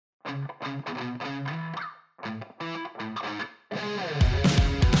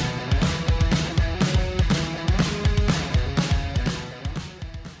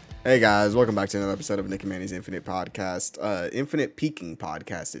Hey guys, welcome back to another episode of Nick and Manny's Infinite Podcast. Infinite peaking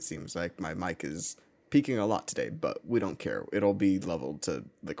podcast, it seems like. My mic is peaking a lot today, but we don't care. It'll be leveled to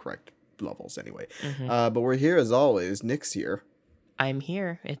the correct levels anyway. But we're here as always. Nick's here. I'm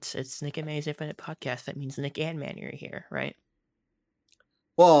here. It's Nick and Manny's Infinite Podcast. That means Nick and Manny are here, right?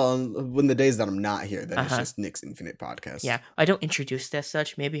 Well, when the days that I'm not here, then it's just Nick's Infinite Podcast. Yeah, I don't introduce it as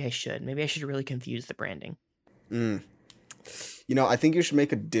such. Maybe I should. Maybe I should really confuse the branding. You know, I think you should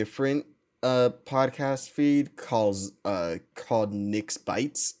make a different podcast feed called Nick's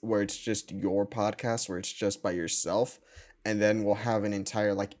Bites, where it's just your podcast, where it's just by yourself, and then we'll have an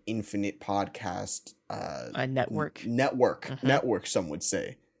entire like infinite podcast network. Network, some would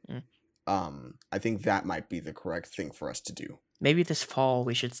say. I think that might be the correct thing for us to do. Maybe this fall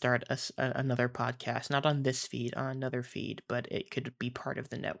we should start another podcast, not on this feed, on another feed, but it could be part of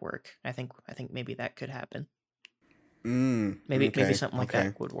the network. I think maybe that could happen. Maybe something like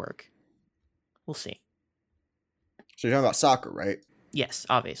that would work. We'll see. So you're talking about soccer, right? Yes,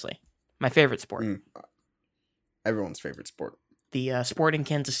 obviously. My favorite sport. Everyone's favorite sport. The Sporting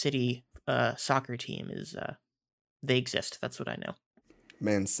Kansas City soccer team is they exist. That's what I know.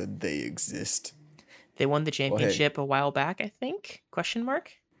 Man said they exist. They won the championship a while back, I think? Question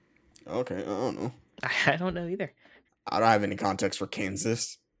mark? Okay, I don't know. I don't know either. I don't have any context for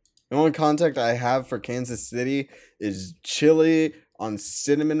Kansas. The only contact I have for Kansas City is chili on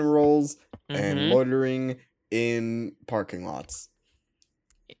cinnamon rolls and loitering in parking lots.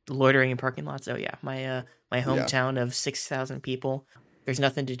 Loitering in parking lots? Oh, yeah. My hometown of 6,000 people, there's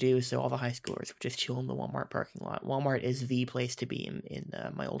nothing to do, so all the high schoolers would just chill in the Walmart parking lot. Walmart is the place to be in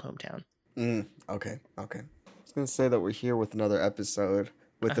my old hometown. Okay. I was going to say that we're here with another episode.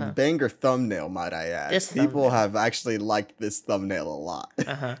 With a banger thumbnail, might I add. People have actually liked this thumbnail a lot.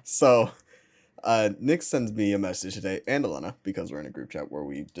 So, Nick sends me a message today, and Elena, because we're in a group chat where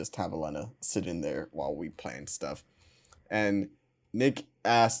we just have Elena sit in there while we plan stuff. And Nick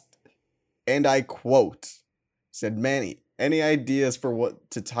asked, and I quote, said, "Manny, any ideas for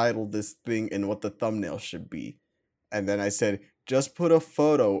what to title this thing and what the thumbnail should be?" And then I said, "Just put a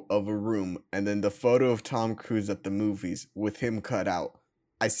photo of a room and then the photo of Tom Cruise at the movies with him cut out."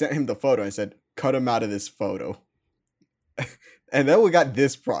 I sent him the photo. I said, "Cut him out of this photo." And then we got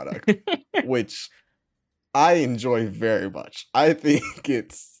this product, which I enjoy very much. I think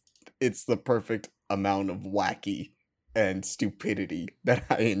it's the perfect amount of wacky and stupidity that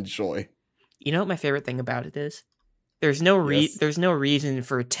I enjoy. You know what my favorite thing about it is? There's no reason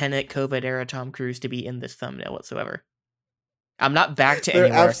for Tenet COVID era Tom Cruise to be in this thumbnail whatsoever. I'm not back to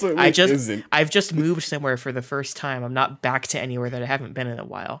anywhere. Isn't. I've just moved somewhere for the first time. I'm not back to anywhere that I haven't been in a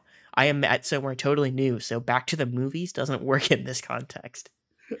while. I am at somewhere totally new, so back to the movies doesn't work in this context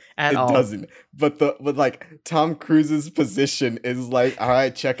at all. It doesn't. But like Tom Cruise's position is like, all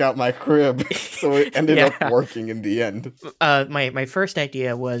right, check out my crib. So it ended up working in the end. My first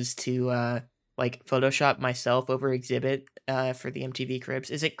idea was to like Photoshop myself over Exhibit for the MTV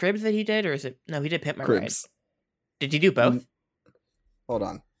Cribs. Is it Cribs that he did, or is it no? He did Pimp My Ride. Did you do both? Hold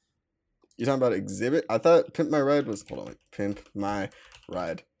on. You talking about Exhibit? I thought Pimp My Ride was... Hold on. Pimp My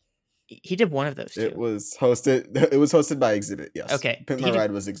Ride. He did one of those two. It was hosted by Exhibit, yes. Okay. Pimp My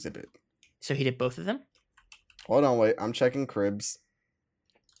Ride was Exhibit. So he did both of them? Hold on, wait. I'm checking Cribs.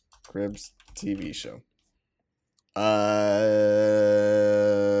 Cribs TV show.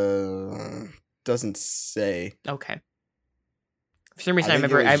 Doesn't say. Okay. For some reason, I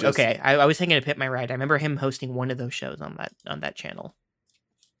remember... I was thinking of Pimp My Ride. I remember him hosting one of those shows on that channel.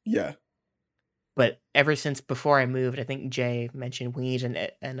 Yeah. But ever since before I moved, I think Jay mentioned we need an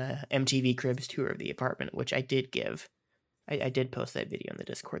MTV Cribs tour of the apartment, which I did give. I did post that video in the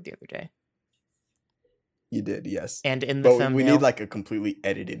Discord the other day. You did, yes. And in the thumbnail... we need like a completely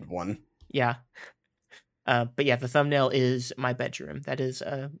edited one. Yeah. But yeah, the thumbnail is my bedroom. That is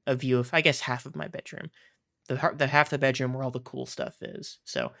a view of, I guess, half of my bedroom. The half the bedroom where all the cool stuff is.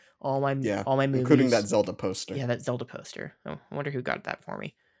 So all my movies, including that Zelda poster. Yeah, that Zelda poster. Oh, I wonder who got that for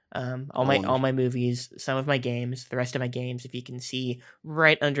me. All my movies, some of my games, the rest of my games. If you can see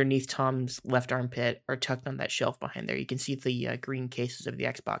right underneath Tom's left armpit, are tucked on that shelf behind there. You can see the green cases of the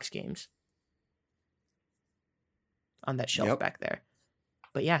Xbox games on that shelf back there.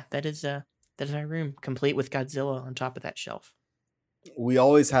 But yeah, that is my room, complete with Godzilla on top of that shelf. We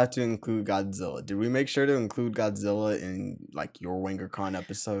always have to include Godzilla. Did we make sure to include Godzilla in like your WingerCon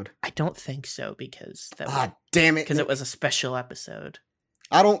episode? I don't think so because damn it! Because it was a special episode.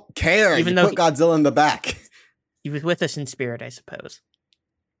 I don't care. Even though put Godzilla in the back. He was with us in spirit, I suppose.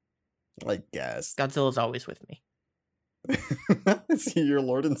 I guess. Godzilla's always with me. Is he your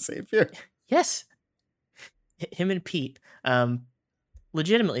Lord and Savior? Yes. Him and Pete.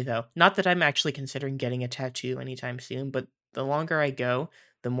 Legitimately, though, not that I'm actually considering getting a tattoo anytime soon, but the longer I go,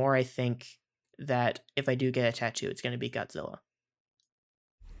 the more I think that if I do get a tattoo, it's going to be Godzilla.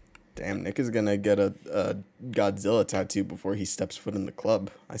 Damn, Nick is going to get a Godzilla tattoo before he steps foot in the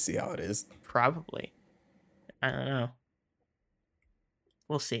club. I see how it is. Probably. I don't know.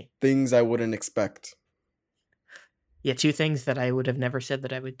 We'll see. Things I wouldn't expect. Yeah, 2 things that I would have never said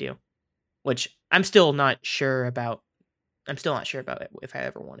that I would do, which I'm still not sure about. I'm still not sure about if I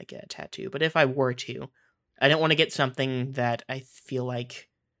ever want to get a tattoo, but if I were to, I don't want to get something that I feel like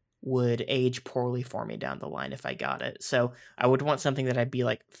would age poorly for me down the line if I got it. So I would want something that I'd be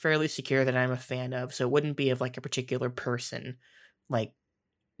like fairly secure that I'm a fan of. So it wouldn't be of like a particular person, like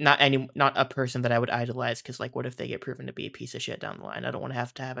not a person that I would idolize. Because like, what if they get proven to be a piece of shit down the line? I don't want to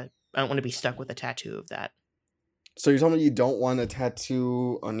have it. I don't want to be stuck with a tattoo of that. So you're telling me you don't want a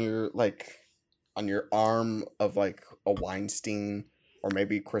tattoo on your arm of like a Weinstein or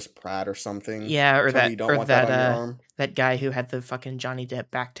maybe Chris Pratt or something? Yeah, or that, or that, that guy who had the fucking Johnny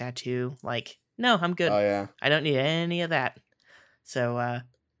Depp back tattoo. Like, no, I'm good. Oh yeah, I don't need any of that. So,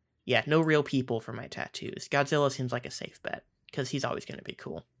 yeah, no real people for my tattoos. Godzilla seems like a safe bet because he's always going to be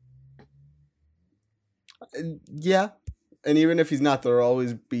cool. Yeah, and even if he's not, there'll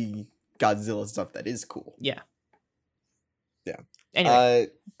always be Godzilla stuff that is cool. Yeah. Yeah. Anyway,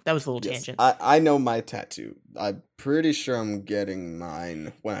 that was a little tangent. I know my tattoo. I'm pretty sure I'm getting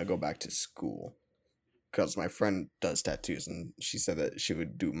mine when I go back to school. Because my friend does tattoos, and she said that she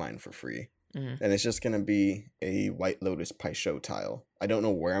would do mine for free. Mm-hmm. And it's just going to be a White Lotus Paisho tile. I don't know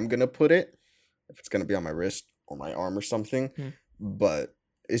where I'm going to put it. If it's going to be on my wrist or my arm or something. Mm-hmm. But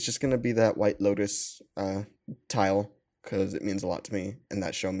it's just going to be that White Lotus tile. Because it means a lot to me. And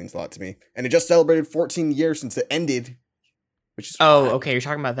that show means a lot to me. And it just celebrated 14 years since it ended. Okay, you're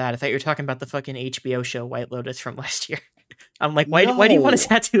talking about that. I thought you were talking about the fucking HBO show White Lotus from last year. I'm like, why do you want a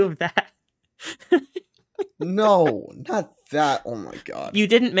tattoo of that? No, not that. Oh my god. You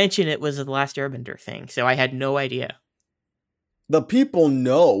didn't mention it was the Last Airbender thing, so I had no idea. The people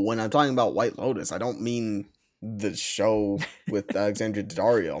know when I'm talking about White Lotus. I don't mean the show with Alexandra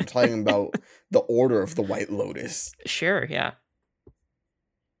Daddario. I'm talking about the Order of the White Lotus. Sure, yeah.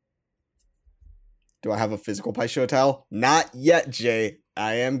 Do I have a physical Paisho towel? Not yet, Jay.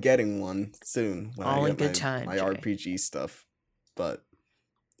 I am getting one soon. When All in good time. My RPG stuff. But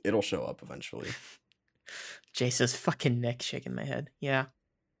it'll show up eventually. Jay says, fucking Nick, shaking my head. Yeah.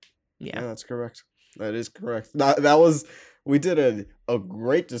 Yeah, that's correct. That is correct. That was... We did a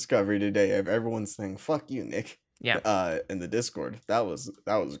great discovery today of everyone saying, fuck you, Nick. Yeah. In the Discord. That was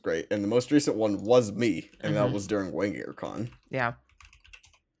great. And the most recent one was me. And that was during WingEarCon. Yeah.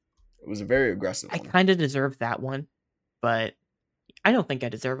 It was a very aggressive one. I kind of deserve that one, but I don't think I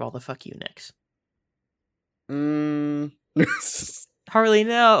deserve all the fuck you Nicks. Harley,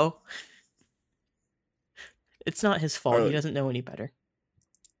 no. It's not his fault. Harley. He doesn't know any better.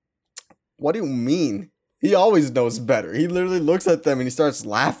 What do you mean? He always knows better. He literally looks at them and he starts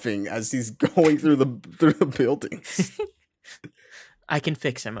laughing as he's going through the buildings. I can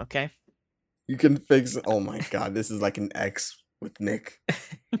fix him, okay? You can fix... Oh my god, this is like an X with Nick.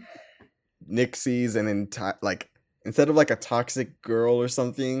 Nick sees an instead of like a toxic girl or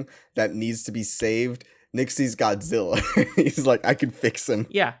something that needs to be saved, Nick sees Godzilla. He's like, I can fix him.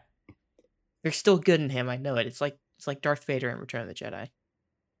 Yeah. There's still good in him, I know it. It's like Darth Vader in Return of the Jedi.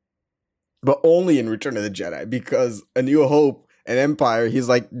 But only in Return of the Jedi, because A New Hope and Empire, he's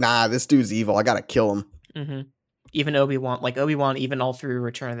like, nah, this dude's evil. I gotta kill him. Mm-hmm. Even Obi-Wan, even all through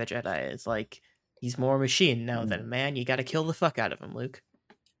Return of the Jedi, is like, he's more machine now than man. You gotta kill the fuck out of him, Luke.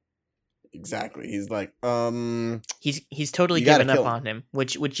 Exactly. He's like, he's totally given up on him,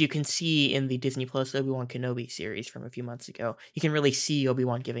 which you can see in the Disney Plus Obi-Wan Kenobi series from a few months ago. You can really see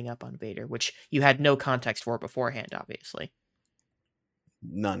Obi-Wan giving up on Vader, which you had no context for beforehand, obviously.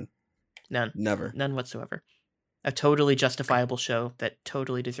 None. Never. None whatsoever. A totally justifiable show that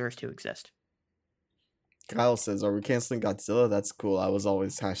totally deserves to exist. Kyle says, are we canceling Godzilla? That's cool. I was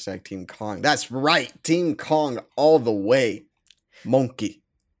always # Team Kong. That's right. Team Kong all the way. Monkey.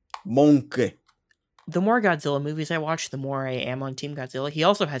 The more Godzilla movies I watch, the more I am on Team Godzilla. He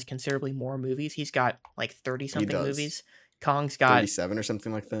also has considerably more movies. He's got like 30-something movies. Kong's got 37 or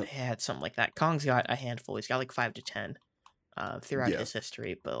something like that. Yeah, it's something like that. Kong's got a handful. He's got like 5 to 10 throughout his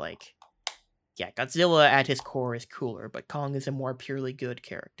history. But like, yeah, Godzilla at his core is cooler, but Kong is a more purely good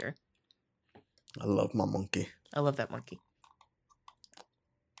character. I love my monkey. I love that monkey.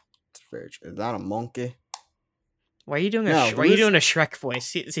 It's very true. Is that a monkey? Why are you doing why are you doing a Shrek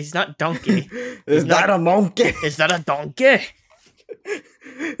voice? He's not donkey. Is that a monkey? Is that a donkey?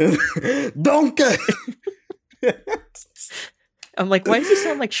 Donkey. I'm like, why does he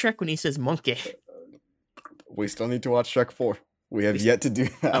sound like Shrek when he says monkey? We still need to watch Shrek 4. We have yet to do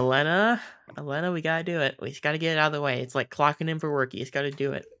that. Elena, we gotta do it. We just gotta get it out of the way. It's like clocking in for work. You just gotta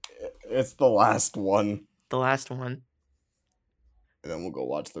do it. It's the last one. The last one. And then we'll go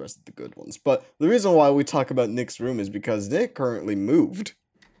watch the rest of the good ones. But the reason why we talk about Nick's room is because Nick currently moved.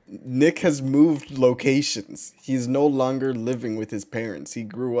 Nick has moved locations. He's no longer living with his parents. He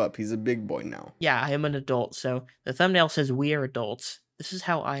grew up. He's a big boy now. Yeah, I am an adult. So the thumbnail says we are adults. This is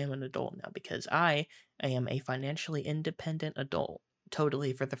how I am an adult now, because I am a financially independent adult.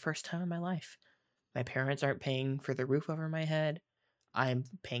 Totally, for the first time in my life. My parents aren't paying for the roof over my head. I'm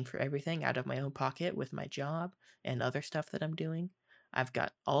paying for everything out of my own pocket with my job and other stuff that I'm doing. I've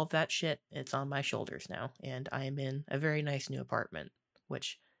got all of that shit. It's on my shoulders now. And I am in a very nice new apartment,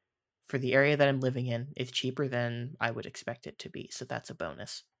 which, for the area that I'm living in, is cheaper than I would expect it to be. So that's a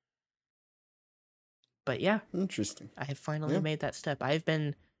bonus. But yeah. Interesting. I have finally made that step. I've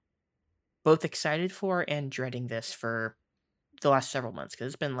been both excited for and dreading this for the last several months, because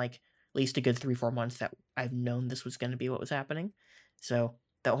it's been like at least a good 3-4 months that I've known this was going to be what was happening. So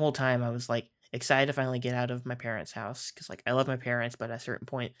that whole time I was like excited to finally get out of my parents' house, because like I love my parents, but at a certain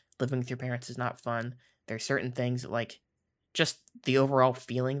point living with your parents is not fun. There's certain things that, like, just the overall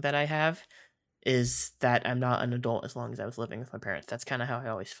feeling that I have is that I'm not an adult as long as I was living with my parents. That's kind of how I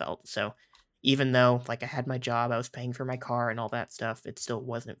always felt. So even though like I had my job, I was paying for my car and all that stuff, it still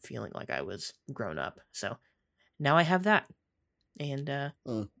wasn't feeling like I was grown up. So now I have that. And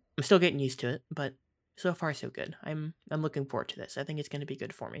I'm still getting used to it, but so far so good. I'm looking forward to this. I think it's going to be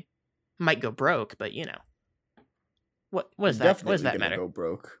good for me. Might go broke, but you know. What is that? What does that matter? Go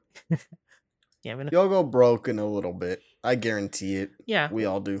broke. Yeah, You'll go broke in a little bit. I guarantee it. Yeah. We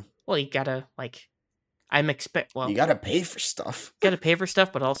all do. Well, you gotta, like, you gotta pay for stuff. Gotta pay for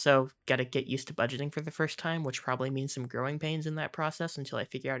stuff, but also gotta get used to budgeting for the first time, which probably means some growing pains in that process until I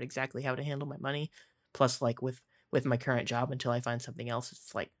figure out exactly how to handle my money. Plus, like, with my current job, until I find something else,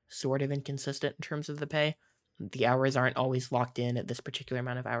 it's, like, sort of inconsistent in terms of the pay. The hours aren't always locked in at this particular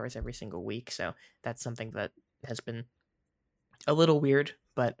amount of hours every single week, so that's something that has been a little weird,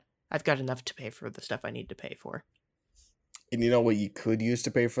 but I've got enough to pay for the stuff I need to pay for. And you know what you could use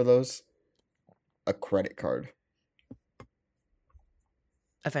to pay for those? A credit card.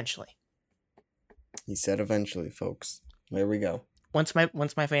 Eventually. He said eventually, folks. There we go. Once my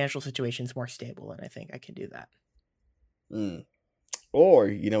financial situation's more stable, then I think I can do that. Or,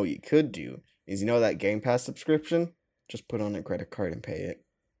 you know what you could do is, you know that Game Pass subscription? Just put on a credit card and pay it.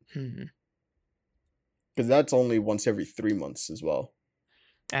 Because that's only once every 3 months as well.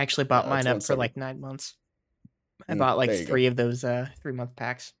 I actually bought mine up for like 9 months. I bought like 3 of those 3-month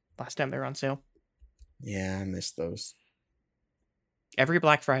packs last time they were on sale. Yeah, I missed those. Every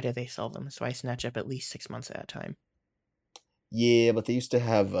Black Friday they sell them, so I snatch up at least 6 months at a time. Yeah, but they used to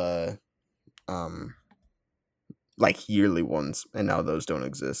have like yearly ones, and now those don't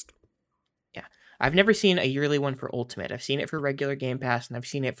exist. Yeah. I've never seen a yearly one for Ultimate. I've seen it for regular Game Pass, and I've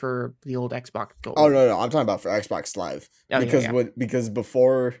seen it for the old Xbox Gold. Oh no, I'm talking about for Xbox Live. Because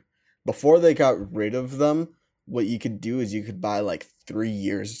before they got rid of them, what you could do is you could buy like 3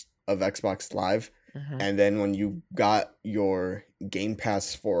 years of Xbox Live, and then when you got your Game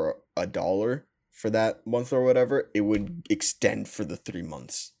Pass for $1 for that month or whatever, it would extend for the 3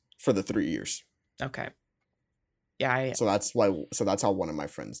 months, for the 3 years. Okay. Yeah. So that's how one of my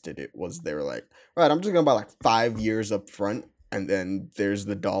friends did it. Was they were like, all right, I'm just gonna buy like 5 years up front, and then there's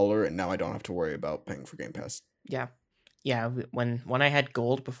the $1, and now I don't have to worry about paying for Game Pass. Yeah. When I had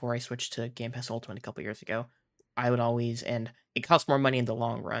Gold before I switched to Game Pass Ultimate a couple years ago, I would always, and it costs more money in the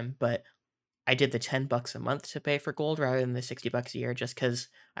long run, but I did the $10 a month to pay for Gold rather than the $60 a year, just because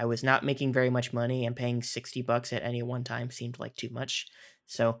I was not making very much money, and paying $60 at any one time seemed like too much.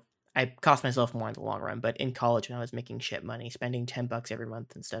 So I cost myself more in the long run. But in college, when I was making shit money, spending $10 every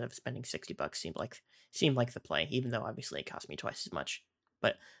month instead of spending $60 seemed like the play, even though obviously it cost me twice as much.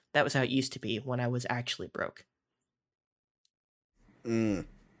 But that was how it used to be when I was actually broke.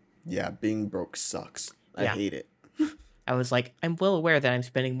 Yeah, being broke sucks. I hate it. I was like, I'm well aware that I'm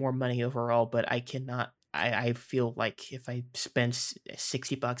spending more money overall, but I cannot. I feel like if I spend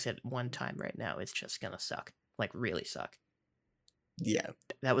 $60 at one time right now, it's just gonna suck. Like, really suck. Yeah.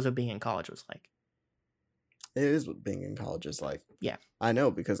 That was what being in college was like. It is what being in college is like. Yeah. I know,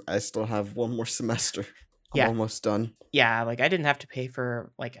 because I still have one more semester. I'm almost done. Yeah, like I didn't have to pay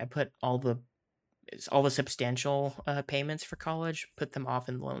for, like, I put all the all the substantial payments for college, put them off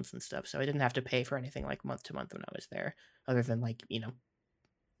in loans and stuff. So I didn't have to pay for anything like month to month when I was there, other than like,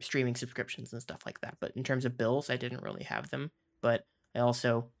 streaming subscriptions and stuff like that. But in terms of bills, I didn't really have them. But I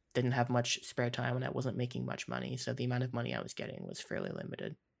also didn't have much spare time and I wasn't making much money. So the amount of money I was getting was fairly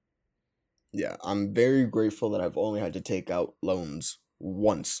limited. Yeah, I'm very grateful that I've only had to take out loans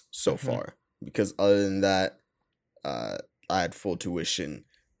once so far. Because other than that, I had full tuition.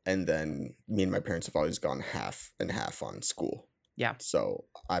 And then me and my parents have always gone half and half on school. Yeah. So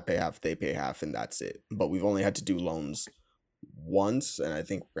I pay half, they pay half, and that's it. But we've only had to do loans once, and I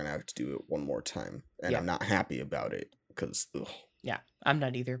think we're gonna have to do it one more time. And I'm not happy about it because yeah, I'm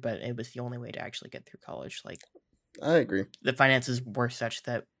not either, but it was the only way to actually get through college. Like, I agree. The finances were such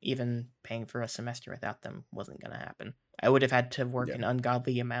that even paying for a semester without them wasn't gonna happen. I would have had to work an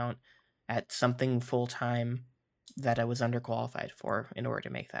ungodly amount at something full time that I was underqualified for in order to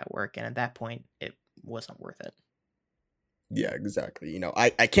make that work, and at that point it wasn't worth it. Yeah, exactly.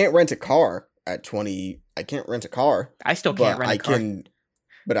 I can't rent a car at 20. I can't rent a car. I still can't rent a car.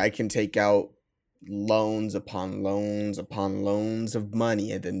 But I can take out loans upon loans upon loans of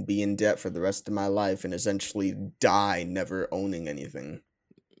money and then be in debt for the rest of my life and essentially die never owning anything.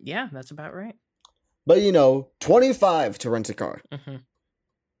 Yeah, that's about right. But 25 to rent a car.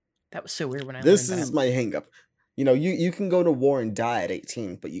 That was so weird when I This is my hang up. You can go to war and die at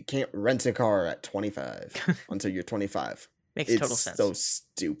 18, but you can't rent a car at 25 until you're 25. Makes total sense. It's so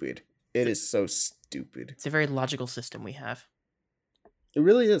stupid. It is so stupid. It's a very logical system we have. It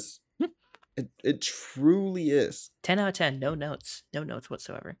really is. It truly is. 10 out of 10. No notes. No notes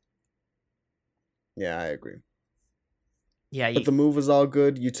whatsoever. Yeah, I agree. Yeah, but the move was all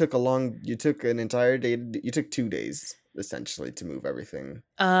good. You took an entire day. You took 2 days essentially to move everything.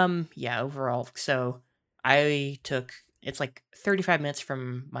 Yeah, overall. So it's like 35 minutes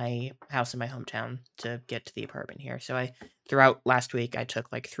from my house in my hometown to get to the apartment here. So throughout last week, I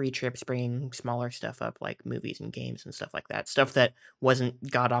took like 3 trips bringing smaller stuff up, like movies and games and stuff like that. Stuff that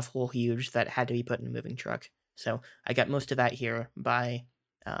wasn't god-awful huge that had to be put in a moving truck. So I got most of that here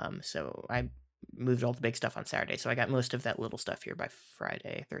so I moved all the big stuff on Saturday. So I got most of that little stuff here by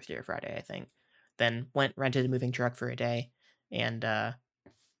Thursday or Friday, I think. Then rented a moving truck for a day and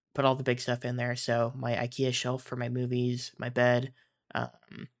put all the big stuff in there. So my IKEA shelf for my movies, my bed,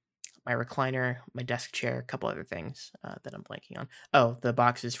 my recliner, my desk chair, a couple other things that I'm blanking on. Oh, the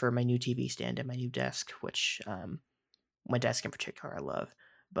boxes for my new TV stand and my new desk, which my desk in particular I love.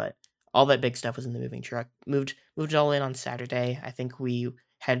 But all that big stuff was in the moving truck. Moved it all in on Saturday. I think we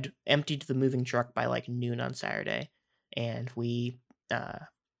had emptied the moving truck by like noon on Saturday, and we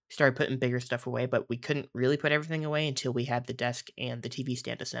started putting bigger stuff away, but we couldn't really put everything away until we had the desk and the TV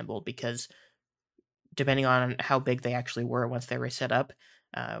stand assembled, because depending on how big they actually were once they were set up,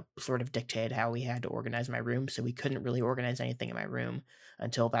 sort of dictated how we had to organize my room. So we couldn't really organize anything in my room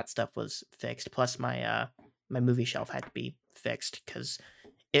until that stuff was fixed. Plus my movie shelf had to be fixed because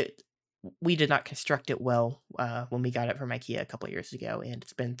we did not construct it well when we got it from IKEA a couple years ago, and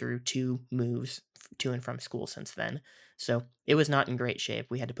it's been through 2 moves to and from school since then. So it was not in great shape.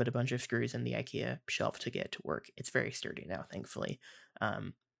 We had to put a bunch of screws in the IKEA shelf to get it to work. It's very sturdy now, thankfully. But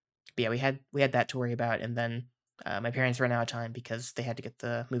yeah, we had that to worry about, and then my parents ran out of time because they had to get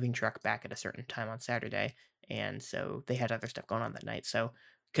the moving truck back at a certain time on Saturday, and so they had other stuff going on that night. So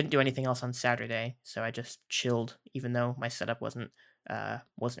couldn't do anything else on Saturday, so I just chilled, even though my setup wasn't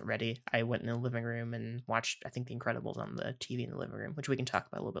ready. I went in the living room and watched, I think, The Incredibles on the TV in the living room, which we can talk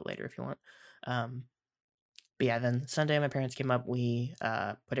about a little bit later if you want. But yeah, then Sunday my parents came up, we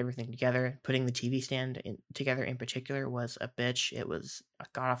put everything together. Putting the TV stand together in particular was a bitch. It was a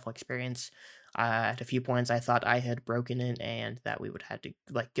god-awful experience. At a few points I thought I had broken it and that we would have to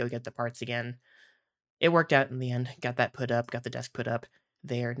go get the parts again. It worked out in the end. Got that put up, got the desk put up.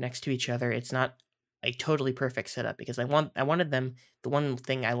 They're next to each other. It's not a totally perfect setup because I wanted them. The one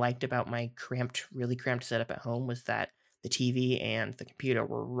thing I liked about my really cramped setup at home was that the TV and the computer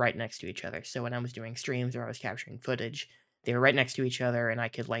were right next to each other. So when I was doing streams or I was capturing footage, they were right next to each other, and I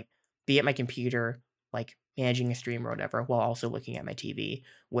could be at my computer, managing a stream or whatever, while also looking at my TV,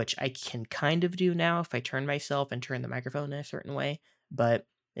 which I can kind of do now if I turn myself and turn the microphone in a certain way. But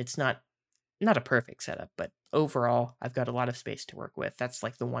it's not a perfect setup, but overall, I've got a lot of space to work with. That's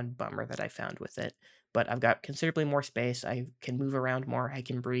the one bummer that I found with it. But I've got considerably more space. I can move around more. I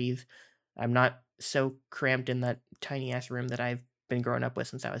can breathe. I'm not so cramped in that tiny-ass room that I've been growing up with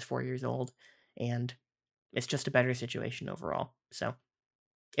since I was 4 years old. And it's just a better situation overall. So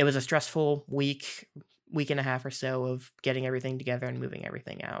it was a stressful week and a half or so of getting everything together and moving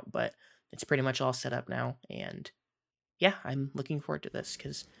everything out. But it's pretty much all set up now. And yeah, I'm looking forward to this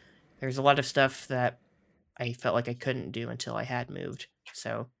because there's a lot of stuff that I felt like I couldn't do until I had moved.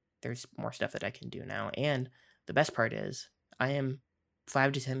 So there's more stuff that I can do now. And the best part is I am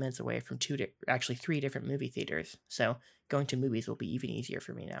 5 to 10 minutes away from 3 different movie theaters. So going to movies will be even easier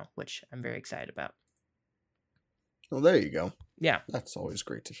for me now, which I'm very excited about. Well, there you go. Yeah. That's always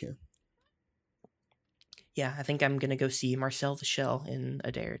great to hear. Yeah, I think I'm going to go see Marcel the Shell in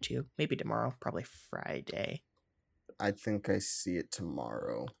a day or two. Maybe tomorrow, probably Friday. I think I see it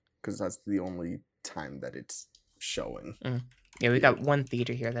tomorrow because that's the only time that it's showing. Yeah, we got one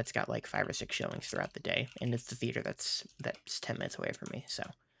theater here that's got like 5 or 6 showings throughout the day, and it's the theater that's 10 minutes away from me. So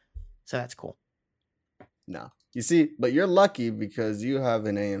that's cool. No, you see, but you're lucky because you have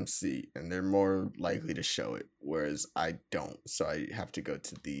an AMC, and they're more likely to show it, whereas I don't. So I have to go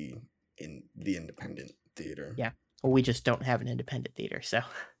to the independent theater. Yeah, well, we just don't have an independent theater, so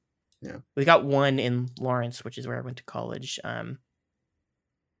yeah, we got one in Lawrence, which is where I went to college.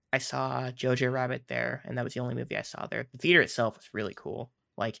 I saw Jojo Rabbit there, and that was the only movie I saw there. The theater itself was really cool.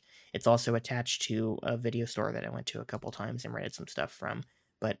 Like, it's also attached to a video store that I went to a couple times and rented some stuff from.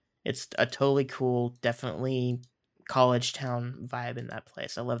 But it's a totally cool, definitely college town vibe in that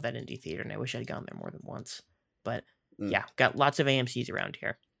place. I love that indie theater, and I wish I'd gone there more than once. But yeah, got lots of AMCs around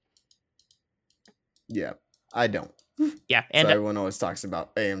here. Yeah, I don't. Yeah, and so everyone always talks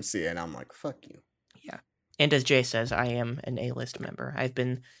about AMC, and I'm like, fuck you. Yeah, and as Jay says, I am an A-list member. I've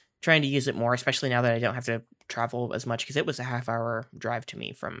been trying to use it more, especially now that I don't have to travel as much, because it was a half-hour drive to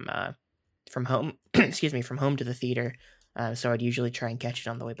me from home. From home to the theater. So I'd usually try and catch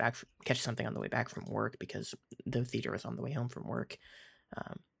something on the way back from work because the theater was on the way home from work.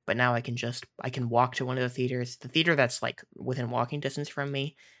 But now I can walk to one of the theaters. The theater that's like within walking distance from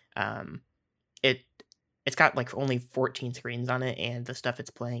me, it's got like only 14 screens on it, and the stuff it's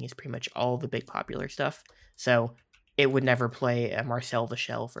playing is pretty much all the big popular stuff. So it would never play a Marcel the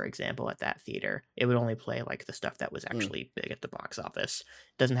Shell, for example, at that theater. It would only play like the stuff that was actually big at the box office.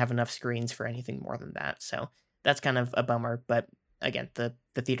 It doesn't have enough screens for anything more than that. So that's kind of a bummer. But again, the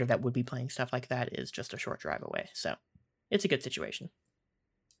theater that would be playing stuff like that is just a short drive away. So it's a good situation.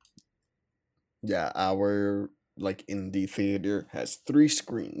 Yeah, our like indie theater has 3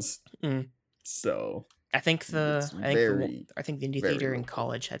 screens. So I think the indie theater in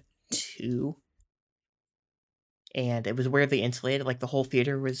college had 2. And it was weirdly insulated. Like, the whole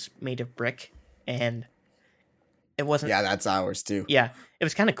theater was made of brick, and it wasn't... Yeah, that's ours, too. Yeah, it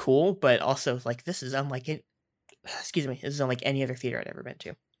was kind of cool, but also, like, this is unlike it... Excuse me. This is unlike any other theater I'd ever been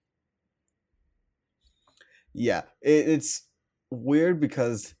to. Yeah, it's weird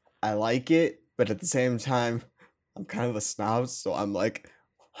because I like it, but at the same time, I'm kind of a snob, so I'm like,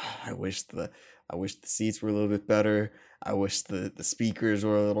 I wish the seats were a little bit better. I wish the speakers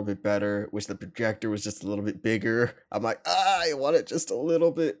were a little bit better. Wish the projector was just a little bit bigger. I'm like, I want it just a little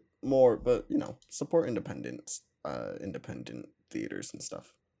bit more. But, support independent theaters and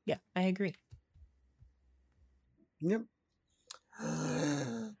stuff. Yeah, I agree. Yep.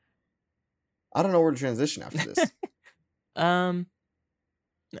 I don't know where to transition after this.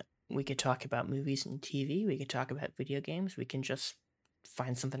 We could talk about movies and TV. We could talk about video games. We can just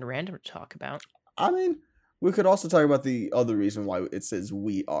find something random to talk about. I mean... We could also talk about the other reason why it says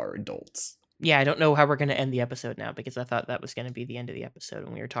we are adults. Yeah, I don't know how we're going to end the episode now, because I thought that was going to be the end of the episode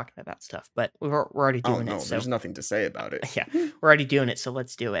when we were talking about stuff. But we're already doing it. So there's nothing to say about it. Yeah, we're already doing it, so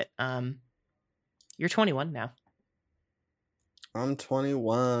let's do it. You're 21 now. I'm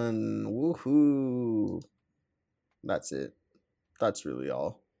 21. Woohoo! That's it. That's really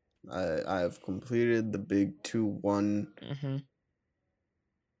all. I have completed the big 2-1. Mm-hmm.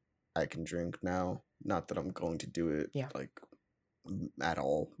 I can drink now. Not that I'm going to do it at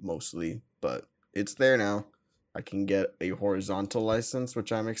all, mostly, but it's there now. I can get a horizontal license,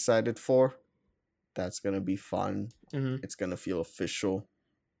 which I'm excited for. That's going to be fun. Mm-hmm. It's going to feel official.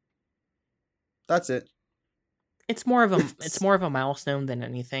 That's it. It's more of a milestone than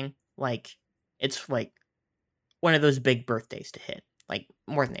anything. Like, it's like one of those big birthdays to hit. Like,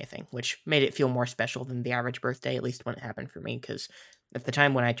 more than anything, which made it feel more special than the average birthday, at least when it happened for me, because at the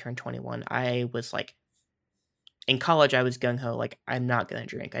time when I turned 21, I was like, in college, I was gung-ho, like, I'm not going to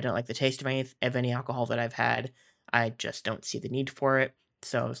drink. I don't like the taste of any alcohol that I've had. I just don't see the need for it.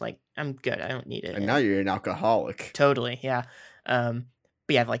 So I was like, I'm good. I don't need it. And now you're an alcoholic. Totally, yeah. But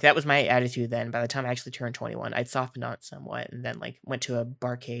yeah, like, that was my attitude then. By the time I actually turned 21, I'd softened on it somewhat, and then, like, went to a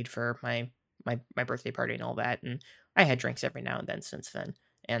barcade for my birthday party and all that, and I had drinks every now and then since then.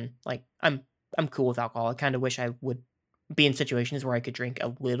 And, like, I'm cool with alcohol. I kind of wish I would be in situations where I could drink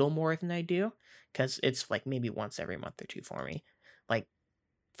a little more than I do, because it's like maybe once every month or two for me. Like,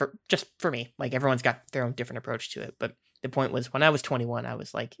 for me, like, everyone's got their own different approach to it, but The point was, when I was 21, I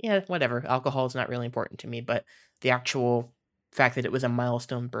was like, yeah, whatever. Alcohol is not really important to me. But the actual fact that it was a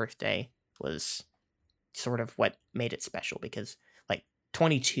milestone birthday was sort of what made it special, because like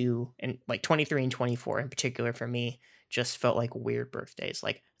 22 and like 23 and 24 in particular for me just felt like weird birthdays.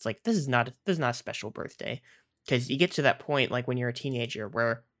 Like, it's like, this is not a special birthday, because you get to that point, like when you're a teenager,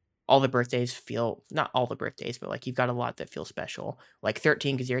 where all the birthdays feel, not all the birthdays, but like you've got a lot that feel special. Like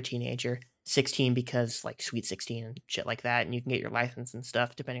 13 because you're a teenager, 16 because like Sweet 16 and shit like that, and you can get your license and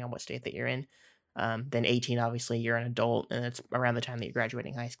stuff depending on what state that you're in. Then 18, obviously, you're an adult, and it's around the time that you're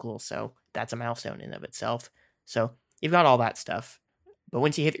graduating high school, so that's a milestone in of itself. So you've got all that stuff. But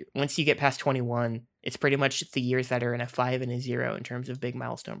once you get past 21, it's pretty much the years that are in a 5 and a 0 in terms of big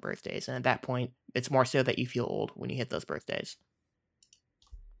milestone birthdays. And at that point, it's more so that you feel old when you hit those birthdays.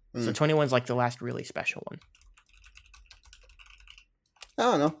 So 21 is like the last really special one. I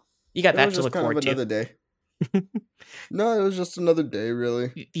don't know. You got that to look forward to. Another day. No, it was just another day,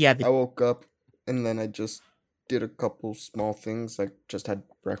 really. Yeah. I woke up and then I just did a couple small things. I just had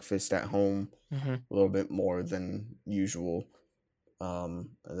breakfast at home, a little bit more than usual. And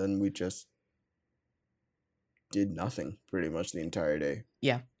then we just did nothing pretty much the entire day.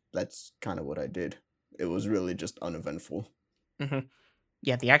 Yeah. That's kind of what I did. It was really just uneventful.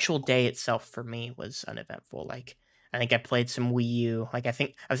 Yeah, the actual day itself for me was uneventful. Like, I think I played some Wii U. Like, I was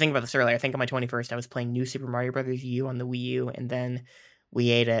thinking about this earlier. I think on my 21st, I was playing New Super Mario Bros. U on the Wii U, and then we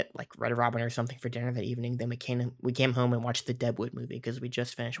ate at like Red Robin or something for dinner that evening. Then we came home and watched the Deadwood movie, because we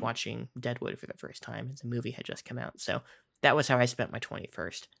just finished watching Deadwood for the first time, and the movie had just come out. So that was how I spent my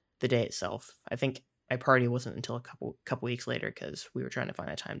 21st. The day itself, I think my party wasn't until a couple weeks later, because we were trying to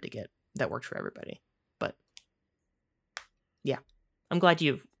find a time to get that worked for everybody. But yeah, I'm glad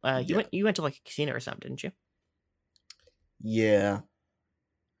you went to like a casino or something, didn't you? Yeah,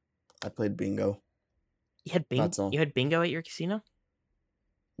 I played bingo. You had bingo. You had bingo at your casino?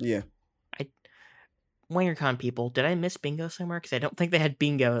 Yeah. WangerCon people, did I miss bingo somewhere? Because I don't think they had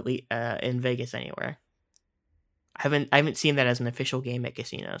bingo at least in Vegas anywhere. I haven't seen that as an official game at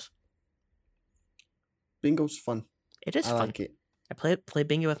casinos. Bingo's fun. It is fun. I like it. I play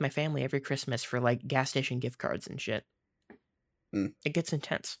bingo with my family every Christmas for like gas station gift cards and shit. It gets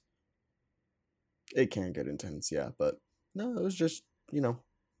intense. It can get intense, yeah, but no, it was just,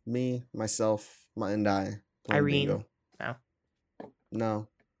 me, myself, and I playing Irene. Bingo.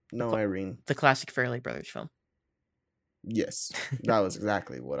 No, Irene. The classic Farrelly Brothers film. Yes, that was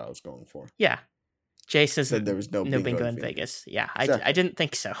exactly what I was going for. Yeah. Jay said there was no bingo in Vegas. Yeah, exactly. I didn't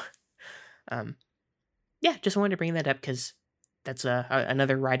think so. Yeah, just wanted to bring that up because that's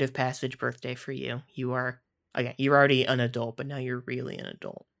another rite of passage birthday for you. You're already an adult, but now you're really an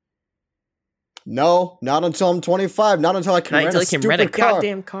adult. No, not until I'm 25. Not until I can rent a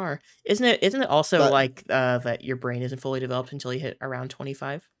goddamn car. Isn't it also that your brain isn't fully developed until you hit around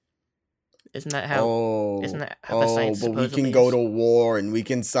 25? Isn't that how? Isn't that how the science supposedly we can go to war and we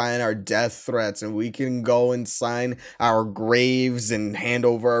can sign our death threats and we can go and sign our graves and hand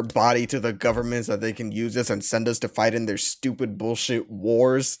over our body to the government so that they can use us and send us to fight in their stupid bullshit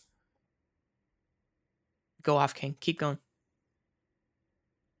wars. Go off, King. Keep going.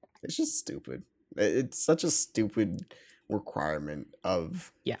 It's just stupid. It's such a stupid requirement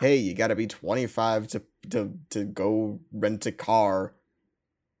of, hey, you got to be 25 to go rent a car.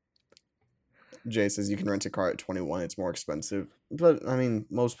 Jay says you can rent a car at 21. It's more expensive. But, I mean,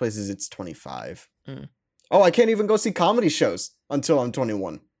 most places it's 25. Oh, I can't even go see comedy shows until I'm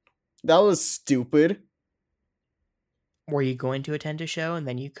 21. That was stupid. Were you going to attend a show and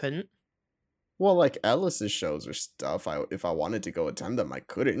then you couldn't? Well, like Ellis's shows or stuff, if I wanted to go attend them, I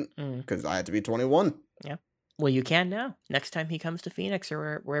couldn't because I had to be 21. Yeah. Well, you can now. Next time he comes to Phoenix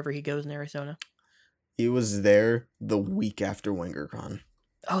or wherever he goes in Arizona. He was there the week after WangerCon.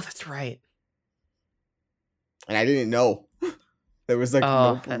 Oh, that's right. And I didn't know. There was like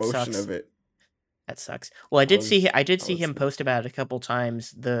no promotion of it. That sucks. Well, I did see him post about it a couple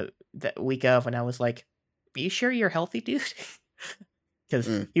times the week of, and I was like, "Are you sure you're healthy, dude?"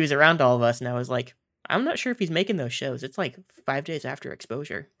 Because he was around all of us, and I was like, "I'm not sure if he's making those shows. It's like 5 days after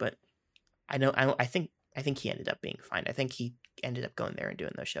exposure, but I think he ended up being fine. I think he ended up going there and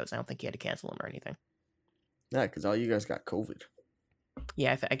doing those shows. I don't think he had to cancel them or anything. Yeah, because all you guys got COVID.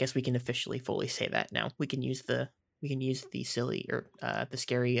 Yeah, I guess we can officially fully say that now. We can use the silly or the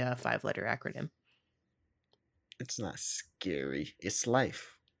scary 5-letter acronym. It's not scary. It's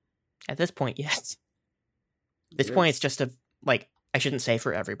life. At this point, yes. At this point, it's just I shouldn't say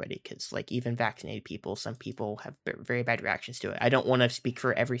for everybody, because like even vaccinated people, some people have very bad reactions to it. I don't want to speak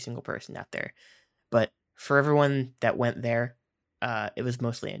for every single person out there, but for everyone that went there, it was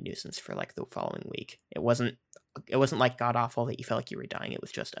mostly a nuisance for like the following week. It wasn't like god awful that you felt like you were dying. It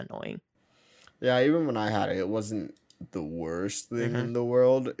was just annoying. Yeah, even when I had it, it wasn't the worst thing in the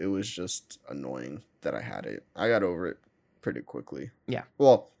world. It was just annoying that I had it. I got over it pretty quickly. Yeah.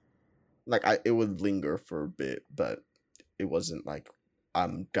 Well, like it would linger for a bit, but it wasn't like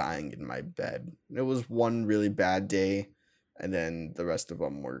I'm dying in my bed. It was one really bad day, and then the rest of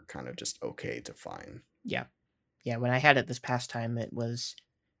them were kind of just okay to fine. Yeah. Yeah, when I had it this past time, it wasn't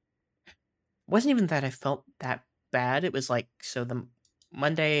even that I felt that bad. It was like, so the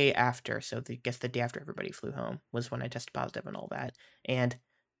Monday after, so I guess the day after everybody flew home was when I tested positive and all that. And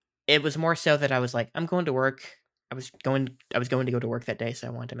it was more so that I was like, I'm going to work. I was going to go to work that day, so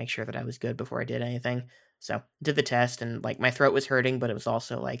I wanted to make sure that I was good before I did anything. So did the test, and like my throat was hurting, but it was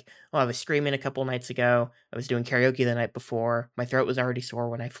also like, I was screaming a couple nights ago. I was doing karaoke the night before. My throat was already sore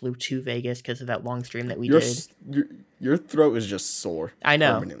when I flew to Vegas because of that long stream that we did. Your throat is just sore. I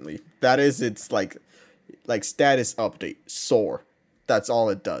know. Permanently. That is its like status update. Sore. That's all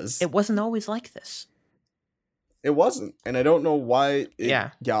it does. It wasn't always like this. It wasn't, and I don't know why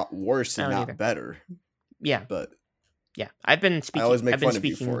it got worse and not better. Yeah, but. Yeah, I've been speaking. I always make fun of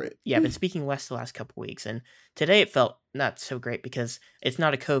you for it. Yeah, I've been speaking less the last couple weeks, and today it felt not so great because it's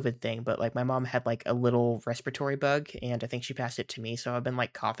not a COVID thing, but like my mom had like a little respiratory bug, and I think she passed it to me, so I've been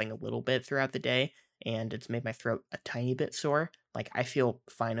like coughing a little bit throughout the day, and it's made my throat a tiny bit sore. Like I feel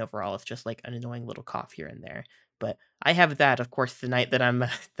fine overall. It's just like an annoying little cough here and there. But I have that, of course, the night that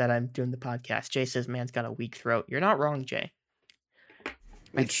I'm doing the podcast. Jay says, "Man's got a weak throat." You're not wrong, Jay.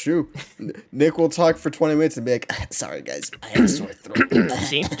 It's true. Nick will talk for 20 minutes and be like, sorry, guys, I have a sore throat.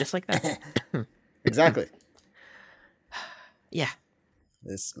 See? Just like that. Exactly. Yeah.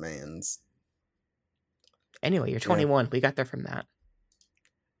 This man's... Anyway, you're 21. We got there from that.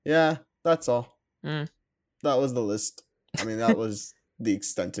 Yeah, that's all. That was the list. I mean, that was the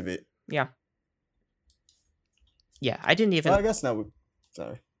extent of it. Yeah. Yeah, I didn't even... Well, I guess now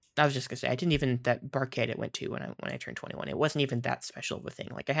Sorry. I was just gonna say, I didn't even, that barcade I went to when I turned 21, it wasn't even that special of a thing.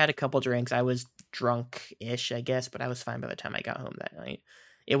 Like, I had a couple drinks, I was drunk-ish, I guess, but I was fine by the time I got home that night.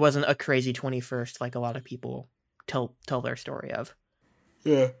 It wasn't a crazy 21st like a lot of people tell their story of.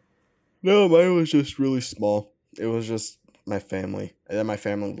 Yeah. No, mine was just really small. It was just my family. And then my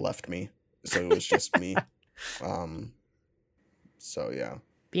family left me, so it was just me. So, yeah.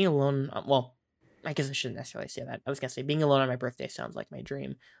 Being alone, well... I guess I shouldn't necessarily say that. I was gonna say being alone on my birthday sounds like my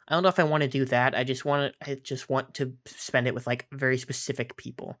dream. I don't know if I want to do that. I just want to spend it with like very specific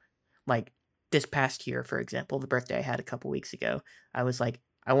people. Like this past year, for example, the birthday I had a couple weeks ago, I was like,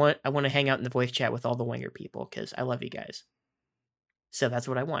 I want to hang out in the voice chat with all the Winger people because I love you guys. So that's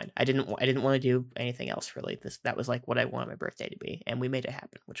what I want. I didn't want to do anything else really. That was like what I wanted my birthday to be, and we made it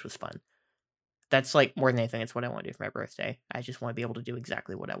happen, which was fun. That's like more than anything, it's what I want to do for my birthday. I just want to be able to do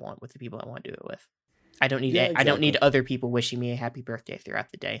exactly what I want with the people I want to do it with. I don't need I don't need other people wishing me a happy birthday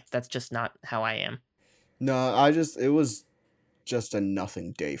throughout the day. That's just not how I am. No, it was just a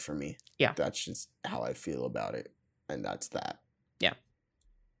nothing day for me. Yeah. That's just how I feel about it. And that's that. Yeah.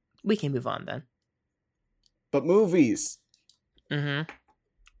 We can move on then. But movies. Mm-hmm.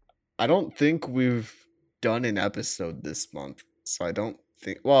 I don't think we've done an episode this month. So I don't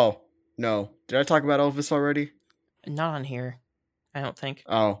think, well, no. Did I talk about Elvis already? Not on here, I don't think.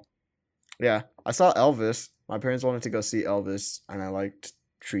 Oh. Yeah. I saw Elvis. My parents wanted to go see Elvis, and I liked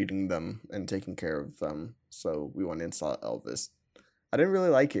treating them and taking care of them. So we went and saw Elvis. I didn't really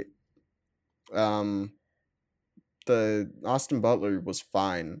like it. The Austin Butler was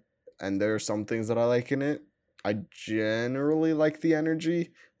fine, and there are some things that I like in it. I generally like the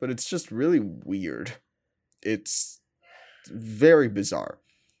energy, but it's just really weird. It's very bizarre.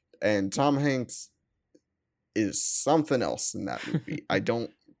 And Tom Hanks is something else in that movie. I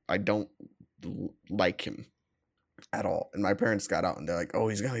don't like him at all. And my parents got out and they're like, oh,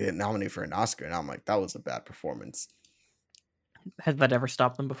 he's going to get nominated for an Oscar. And I'm like, that was a bad performance. Has that ever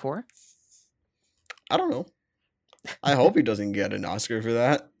stopped them before? I don't know. I hope he doesn't get an Oscar for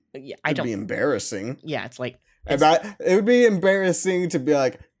that. Yeah, It'd be embarrassing. Yeah, it's like... It would be embarrassing to be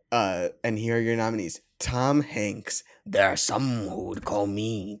like, and here are your nominees. Tom Hanks. There are some who would call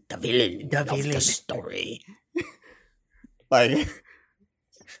me the villain of the story. Like,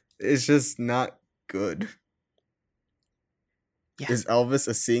 it's just not good. Yeah. Is Elvis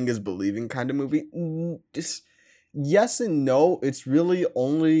a seeing is believing kind of movie? Just yes and no. It's really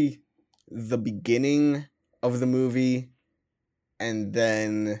only the beginning of the movie and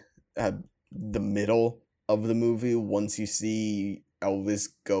then the middle of the movie once you see Elvis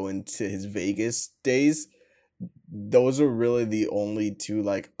go into his Vegas days. Those are really the only two,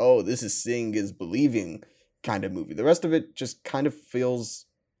 like, oh, this is seeing is believing kind of movie. The rest of it just kind of feels,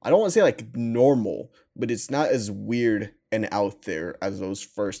 I don't want to say like normal, but it's not as weird and out there as those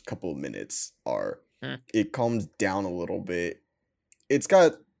first couple of minutes are. It calms down a little bit. It's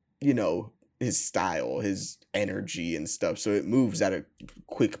got, his style, his energy and stuff, so it moves at a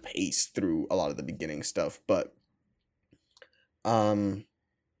quick pace through a lot of the beginning stuff. But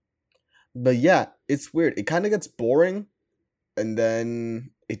yeah, it's weird. It kind of gets boring, and then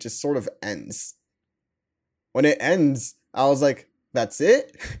it just sort of ends. When it ends, I was like, that's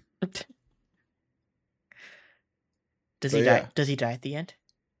it? Does he die? Does he die at the end?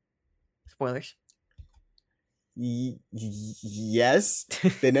 Spoilers. Yes.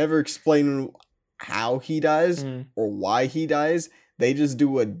 They never explain how he dies or why he dies. They just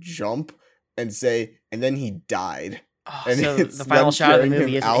do a jump and say, and then he died. Oh, and so the final shot of the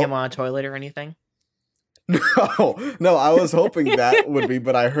movie isn't him on a toilet or anything? No, I was hoping that would be,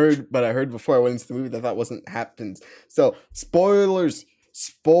 but I heard before I went into the movie that wasn't happened. So spoilers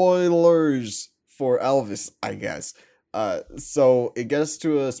for Elvis, I guess. So it gets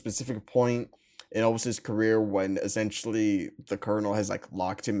to a specific point in Elvis's career when essentially the colonel has like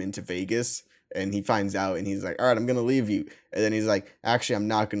locked him into Vegas, and he finds out, and he's like, all right, I'm gonna leave you, and then he's like, actually, I'm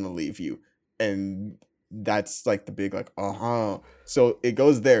not gonna leave you, and that's like the big like, so it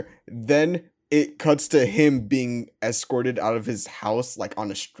goes there. Then it cuts to him being escorted out of his house, like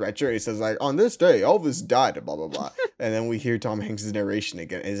on a stretcher. It says like, on this day, Elvis died, blah, blah, blah. And then we hear Tom Hanks' narration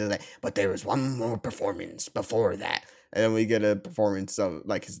again. And it says like, but there was one more performance before that. And then we get a performance of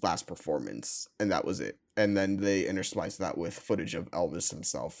like his last performance. And that was it. And then they intersplice that with footage of Elvis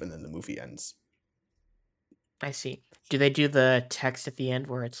himself. And then the movie ends. I see. Do they do the text at the end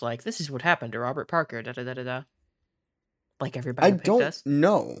where it's like, this is what happened to Robert Parker, da-da-da-da-da? Like everybody I don't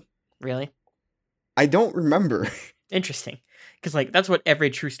know. Really? I don't remember. Interesting. Because, like, that's what every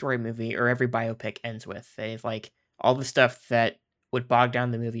true story movie or every biopic ends with. They've, like, all the stuff that would bog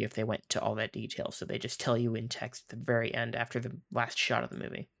down the movie if they went to all that detail. So they just tell you in text at the very end after the last shot of the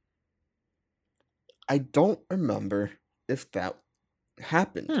movie. I don't remember if that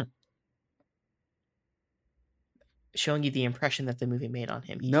happened. Showing you the impression that the movie made on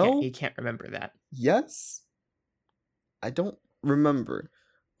him. You can't remember that. Yes. I don't remember.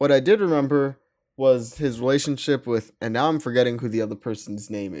 What I did remember was his relationship with, and now I'm forgetting who the other person's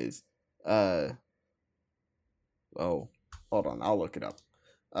name is. Oh, hold on, I'll look it up.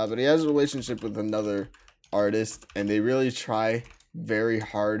 But he has a relationship with another artist, and they really try very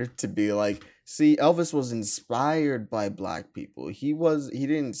hard to be like, see, Elvis was inspired by black people. He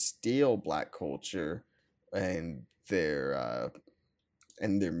didn't steal black culture and their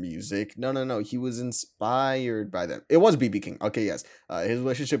music. No. He was inspired by them. It was B.B. King. Okay, yes. His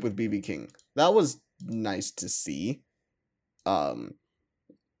relationship with B.B. King. That was nice to see.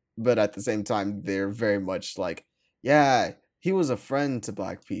 But at the same time, they're very much like, yeah, he was a friend to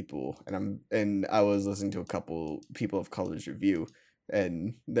black people. And I was listening to a couple people of color's review,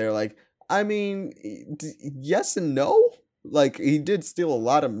 and they're like, I mean, yes and no. Like, he did steal a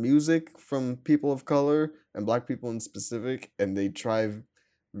lot of music from people of color and black people in specific, and they try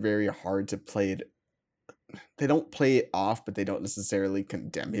very hard to play it. They don't play it off, but they don't necessarily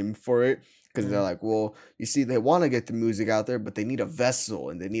condemn him for it, because they're like, well, you see, they want to get the music out there, but they need a vessel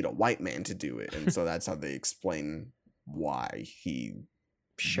and they need a white man to do it. And so that's how they explain why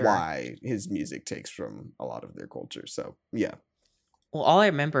his music takes from a lot of their culture. So yeah. Well, all I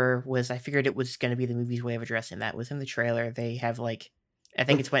remember was I figured it was going to be the movie's way of addressing that. Was in the trailer. They have like, I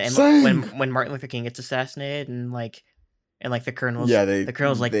think it's when Martin Luther King gets assassinated, and the colonel's the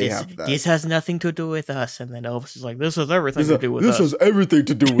colonel's like, this has nothing to do with us, and then Elvis is like, this has everything to do with us. This has everything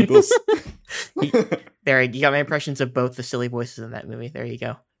to do with us. There, you got my impressions of both the silly voices in that movie. There you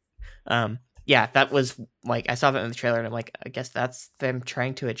go. Yeah, that was like, I saw that in the trailer, and I'm like, I guess that's them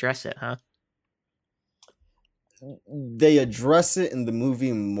trying to address it, huh? They address it in the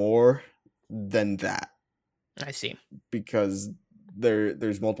movie more than that. I see. Because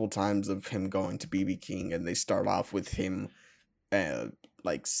there's multiple times of him going to B.B. King, and they start off with him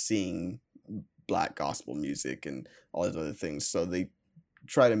like seeing black gospel music and all these other things. So they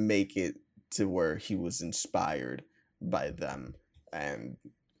try to make it to where he was inspired by them. And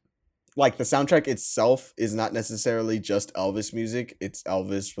like the soundtrack itself is not necessarily just Elvis music. It's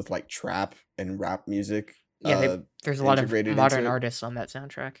Elvis with like trap and rap music. Yeah, there's a lot of modern artists on that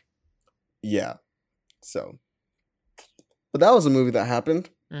soundtrack. Yeah. So, but that was a movie that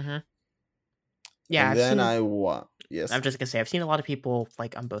happened. Mm-hmm. Yeah. Yes. I'm just gonna say, I've seen a lot of people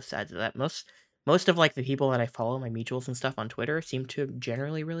like on both sides of that. Most of like the people that I follow, my mutuals and stuff on Twitter, seem to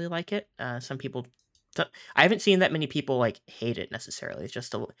generally really like it. Some people So I haven't seen that many people like hate it necessarily. It's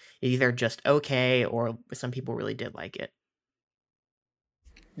just either just okay or some people really did like it.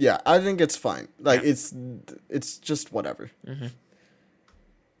 Yeah, I think it's fine. Like it's just whatever. Mm-hmm.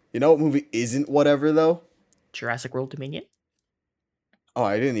 You know what movie isn't whatever though? Jurassic World Dominion. Oh,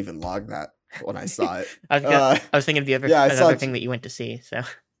 I didn't even log that when I saw it. I was thinking of the other thing that you went to see. So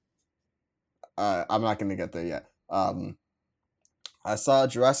I'm not gonna get there yet. I saw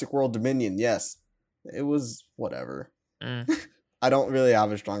Jurassic World Dominion. Yes, it was whatever. I don't really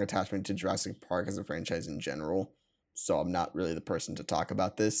have a strong attachment to Jurassic Park as a franchise in general, so I'm not really the person to talk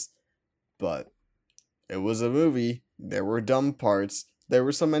about this. But it was a movie. There were dumb parts. There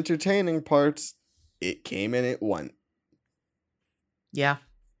were some entertaining parts. It came and it went. Yeah,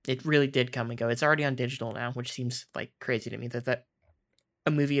 it really did come and go. It's already on digital now, which seems like crazy to me that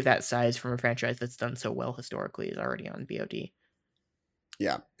a movie of that size from a franchise that's done so well historically is already on VOD.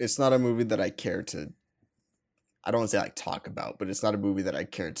 Yeah, it's not a movie that I care to. I don't want to say like talk about, but it's not a movie that I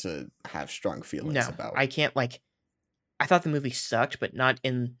care to have strong feelings about. I can't like. I thought the movie sucked, but not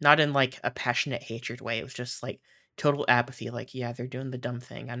in like a passionate hatred way. It was just like total apathy. Like, yeah, they're doing the dumb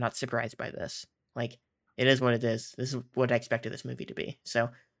thing. I'm not surprised by this. Like, it is what it is. This is what I expected this movie to be. So,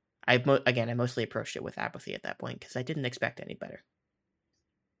 I mostly approached it with apathy at that point because I didn't expect any better.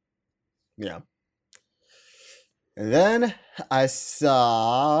 Yeah. And then I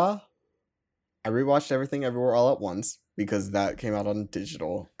rewatched Everything Everywhere All at Once because that came out on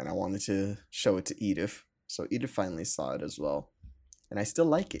digital and I wanted to show it to Edith. So Edith finally saw it as well. And I still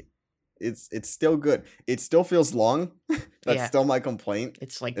like it. It's still good. It still feels long. That's still my complaint.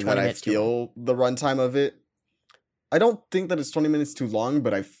 It's like 20 minutes too long. I feel the runtime of it. I don't think that it's 20 minutes too long,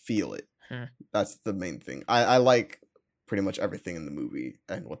 but I feel it. That's the main thing. I like pretty much everything in the movie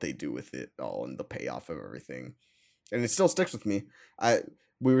and what they do with it all and the payoff of everything. And it still sticks with me.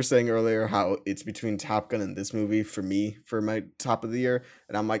 We were saying earlier how it's between Top Gun and this movie for me for my top of the year.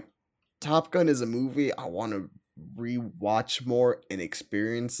 And I'm like, Top Gun is a movie I want to rewatch more and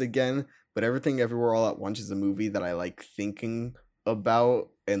experience again. But Everything Everywhere All at Once is a movie that I like thinking about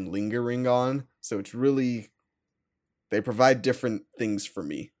and lingering on. So it's really, they provide different things for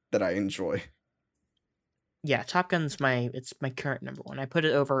me that I enjoy. Yeah, Top Gun's my current number one. I put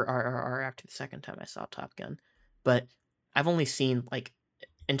it over RRR after the second time I saw Top Gun. But I've only seen, like,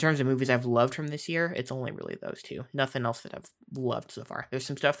 in terms of movies I've loved from this year, it's only really those two. Nothing else that I've loved so far. There's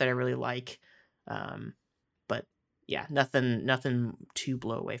some stuff that I really like, but yeah, nothing to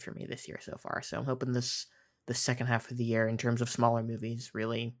blow away for me this year so far. So I'm hoping the second half of the year, in terms of smaller movies,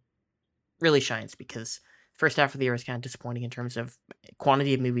 really, really shines, because first half of the year was kind of disappointing in terms of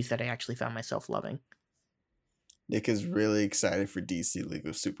quantity of movies that I actually found myself loving. Nick is really excited for DC League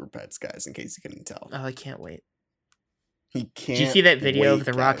of Super Pets, guys, in case you couldn't tell. Oh, I can't wait. He can't. Did you see that video of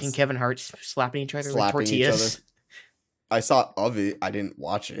The Rock and Kevin Hart slapping each other like tortillas? I saw of it. I didn't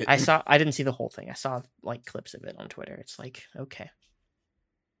watch it. I didn't see the whole thing. I saw like clips of it on Twitter. It's like, okay.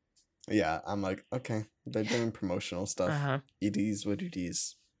 Yeah, I'm like, okay. They're doing promotional stuff. It is what it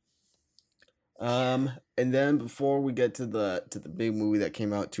is. And then before we get to the big movie that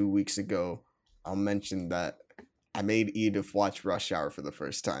came out 2 weeks ago, I'll mention that I made Edith watch Rush Hour for the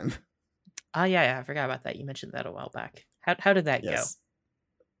first time. Oh yeah, I forgot about that. You mentioned that a while back. How did that go?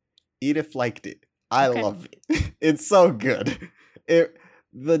 Edith liked it. I love it. It's so good.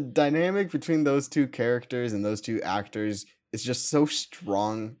 The dynamic between those two characters and those two actors is just so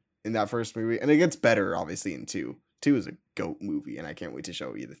strong in that first movie, and it gets better obviously in 2. 2 is a GOAT movie, and I can't wait to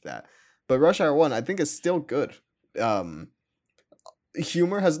show Edith that. But Rush Hour 1, I think, is still good.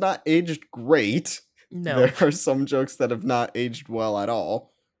 Humor has not aged great. No. There are some jokes that have not aged well at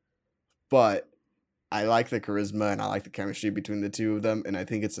all. But I like the charisma and I like the chemistry between the two of them. And I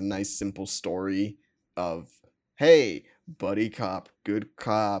think it's a nice, simple story of, hey, buddy cop, good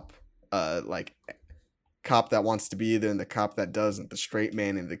cop, like cop that wants to be there and the cop that doesn't, the straight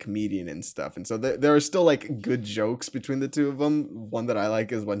man and the comedian and stuff. And so there are still like good jokes between the two of them. One that I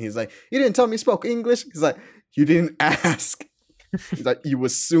like is when he's like, you didn't tell me you spoke English. He's like, you didn't ask. He's like, you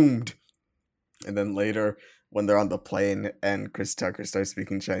assumed. And then later, when they're on the plane and Chris Tucker starts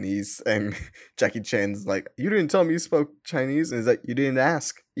speaking Chinese and Jackie Chan's like, you didn't tell me you spoke Chinese. And he's like, you didn't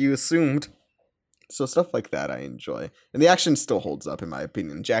ask. You assumed. So stuff like that I enjoy. And the action still holds up in my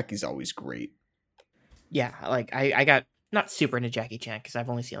opinion. Jackie's always great. Yeah, like I got not super into Jackie Chan because I've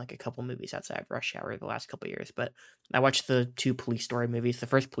only seen like a couple movies outside of Rush Hour the last couple years. But I watched the 2 Police Story movies. The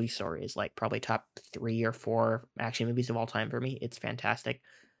first Police Story is like probably top 3 or 4 action movies of all time for me. It's fantastic.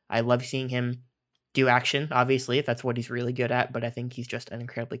 I love seeing him do action, obviously, if that's what he's really good at, but I think he's just an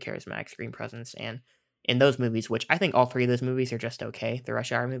incredibly charismatic screen presence, and in those movies, which I think all three of those movies are just okay. The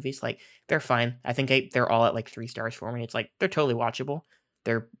Rush Hour movies, like, they're fine. I think they're all at like 3 stars for me. It's like they're totally watchable.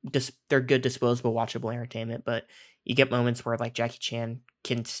 They're good disposable watchable entertainment, but you get moments where like Jackie Chan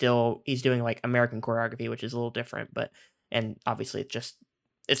he's doing like American choreography, which is a little different, but and obviously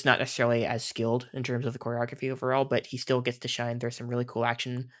it's not necessarily as skilled in terms of the choreography overall, but he still gets to shine. There's some really cool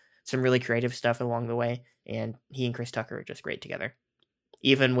action, some really creative stuff along the way, and he and Chris Tucker are just great together.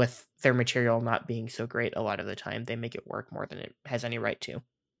 Even with their material not being so great a lot of the time, they make it work more than it has any right to.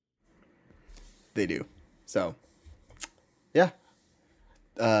 They do. So, yeah.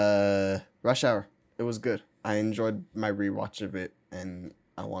 Rush Hour. It was good. I enjoyed my rewatch of it, and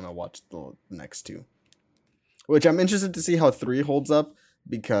I want to watch the next 2. Which I'm interested to see how 3 holds up,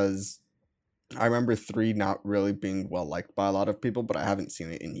 because I remember 3 not really being well liked by a lot of people, but I haven't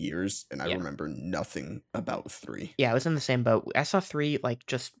seen it in years, and I remember nothing about 3. Yeah, I was in the same boat. I saw 3, like,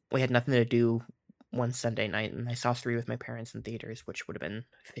 we had nothing to do one Sunday night, and I saw 3 with my parents in theaters, which would have been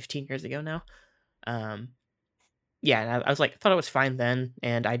 15 years ago now. Yeah, and I was like, thought it was fine then,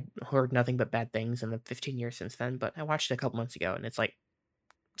 and I heard nothing but bad things in the 15 years since then, but I watched it a couple months ago, and it's like,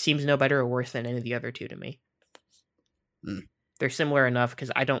 seems no better or worse than any of the other 2 to me. They're similar enough,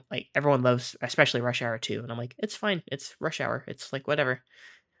 because I don't, like, everyone loves, especially Rush Hour 2, and I'm like, it's fine, it's Rush Hour, it's like, whatever.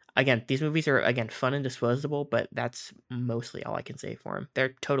 Again, these movies are, again, fun and disposable, but that's mostly all I can say for them.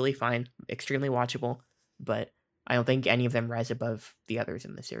 They're totally fine, extremely watchable, but I don't think any of them rise above the others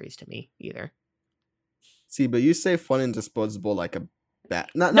in the series to me, either. See, but you say fun and disposable like a bad,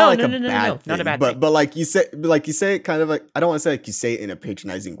 not a bad thing, but like you say it kind of like, I don't want to say like you say it in a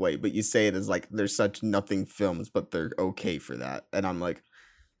patronizing way, but you say it as like there's such nothing films, but they're okay for that, and I'm like,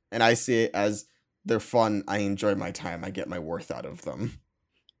 and I see it as they're fun. I enjoy my time. I get my worth out of them.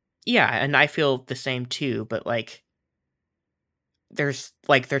 Yeah, and I feel the same too, but like, there's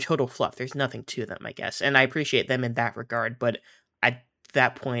like they're total fluff. There's nothing to them, I guess, and I appreciate them in that regard, but at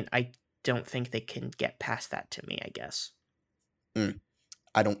that point, I don't think they can get past that to me, I guess.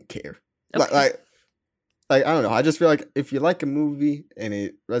 I don't care. Okay. Like I don't know. I just feel like if you like a movie and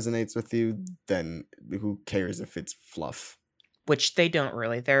it resonates with you, then who cares if it's fluff? Which they don't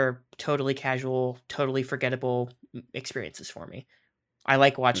really. They're totally casual, totally forgettable experiences for me. I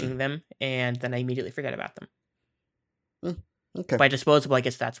like watching them, and then I immediately forget about them. Okay. By disposable, I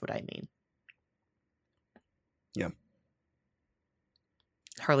guess that's what I mean. Yeah.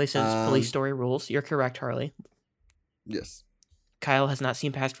 Harley says Police Story rules. You're correct, Harley. Yes. Kyle has not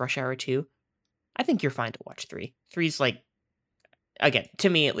seen past Rush Hour 2. I think you're fine to watch 3. 3's like, again, to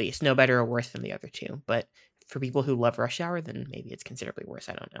me at least, no better or worse than the other 2. But for people who love Rush Hour, then maybe it's considerably worse.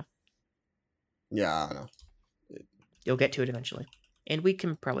 I don't know. Yeah, I don't know. You'll get to it eventually. And we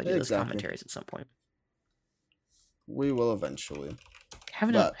can probably do those commentaries at some point. We will eventually.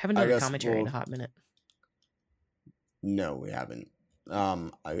 Haven't done a commentary in a hot minute. No, we haven't.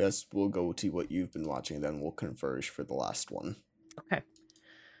 I guess we'll go to what you've been watching, then we'll converge for the last one. Okay.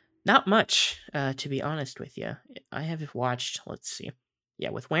 Not much, to be honest with you. I have watched, let's see. Yeah,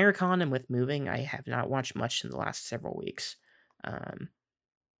 with WinterCon and with moving, I have not watched much in the last several weeks. I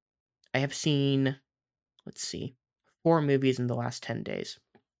have seen, let's see, 4 movies in the last 10 days.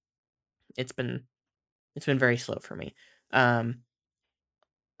 It's been very slow for me. Let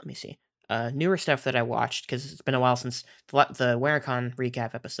me see. Newer stuff that I watched, because it's been a while since the WinterCon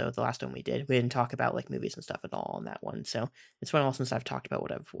recap episode, the last one we did. We didn't talk about like movies and stuff at all on that one, so it's been a while since I've talked about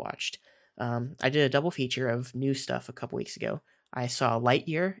what I've watched. I did a double feature of new stuff a couple weeks ago. I saw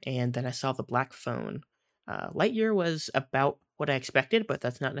Lightyear, and then I saw The Black Phone. Lightyear was about what I expected, but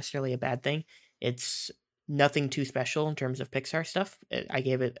that's not necessarily a bad thing. It's nothing too special in terms of Pixar stuff. I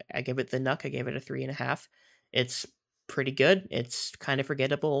gave it the Nook. I gave it a 3.5. It's pretty good. It's kind of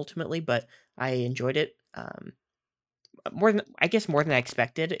forgettable ultimately, but I enjoyed it. More than I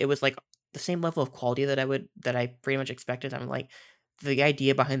expected. It was like the same level of quality that I pretty much expected. I'm like, the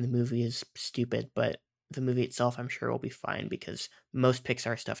idea behind the movie is stupid, but the movie itself, I'm sure, will be fine because most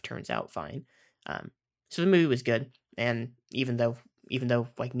Pixar stuff turns out fine. So the movie was good, and even though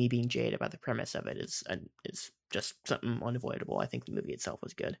like me being jaded about the premise of it is just something unavoidable, I think the movie itself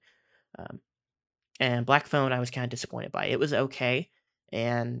was good. And Black Phone, I was kind of disappointed by. It was okay,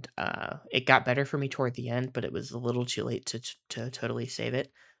 and it got better for me toward the end, but it was a little too late to totally save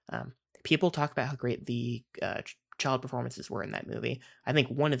it. People talk about how great the child performances were in that movie. I think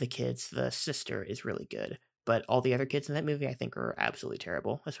one of the kids, the sister, is really good, but all the other kids in that movie I think are absolutely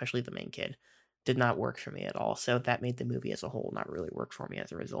terrible, especially the main kid. Did not work for me at all, so that made the movie as a whole not really work for me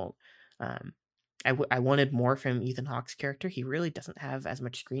as a result. I wanted more from Ethan Hawke's character. He really doesn't have as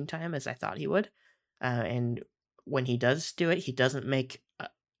much screen time as I thought he would. And when he does do it, he doesn't make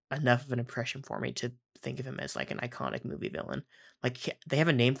enough of an impression for me to think of him as like an iconic movie villain. Like they have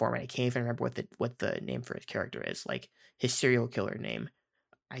a name for him, and I can't even remember what the name for his character is. Like his serial killer name,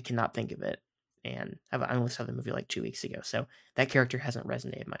 I cannot think of it. And I only saw the movie like 2 weeks ago, so that character hasn't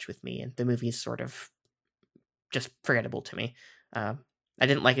resonated much with me, and the movie is sort of just forgettable to me. I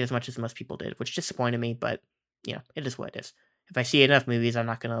didn't like it as much as most people did, which disappointed me, but it is what it is. If I see enough movies, I'm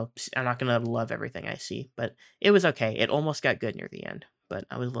not gonna love everything I see, but it was okay. It almost got good near the end, but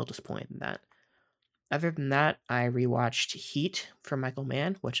I was a little disappointed in that. Other than that, I rewatched Heat from Michael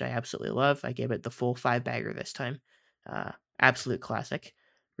Mann, which I absolutely love. I gave it the full 5-bagger this time. Absolute classic.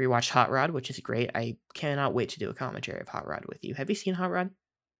 Rewatched Hot Rod, which is great. I cannot wait to do a commentary of Hot Rod with you. Have you seen Hot Rod?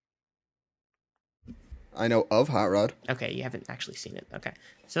 I know of Hot Rod. Okay, you haven't actually seen it. Okay,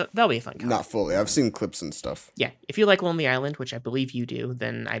 so that'll be a fun comment. Not fully. I've seen clips and stuff. Yeah, if you like Lonely Island, which I believe you do,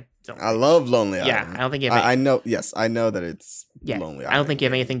 then I don't. I love Lonely Island. Yeah, I don't think you have. I know. Yes, I know that it's Lonely Island. I don't think you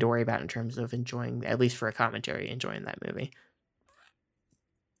have anything to worry about in terms of enjoying, at least for a commentary, enjoying that movie.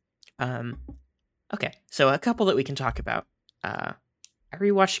 Okay, so a couple that we can talk about. I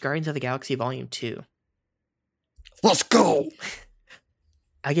rewatched Guardians of the Galaxy Volume 2. Let's go!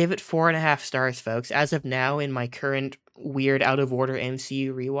 I gave it 4.5 stars, folks. As of now, in my current weird out of order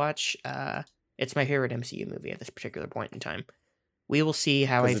MCU rewatch, it's my favorite MCU movie at this particular point in time. We will see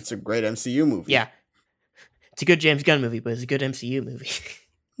how it's a great MCU movie. Yeah. It's a good James Gunn movie, but it's a good MCU movie.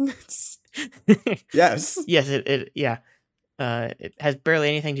 Yes. Yes, it has barely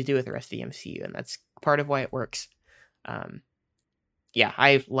anything to do with the rest of the MCU, and that's part of why it works. Yeah,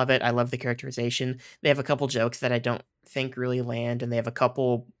 I love it. I love the characterization. They have a couple jokes that I don't think really land, and they have a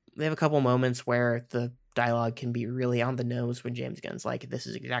couple moments where the dialogue can be really on the nose when James Gunn's like, "This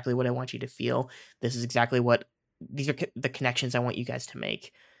is exactly what I want you to feel. This is exactly what these are the connections I want you guys to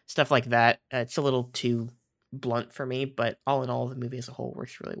make." Stuff like that. It's a little too blunt for me, but all in all, the movie as a whole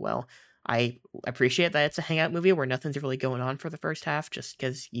works really well. I appreciate that it's a hangout movie where nothing's really going on for the first half, just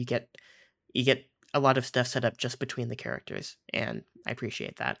because you get a lot of stuff set up just between the characters, and I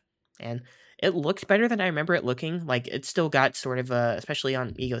appreciate that. And it looks better than I remember it looking. Like, it's still got sort of a, especially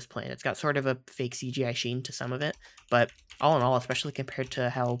on Ego's Plane, it's got sort of a fake CGI sheen to some of it, but all in all, especially compared to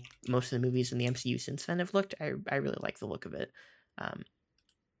how most of the movies in the MCU since then have looked, I really like the look of it.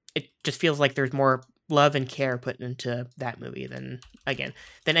 It just feels like there's more love and care put into that movie than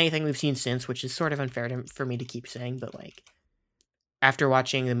anything we've seen since, which is sort of unfair for me to keep saying, but like, after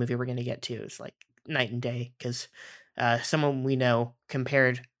watching the movie we're going to get to, it's like night and day, because someone we know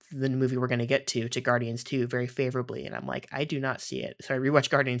compared the movie we're going to get to Guardians 2 very favorably, and I'm like, I do not see it. So I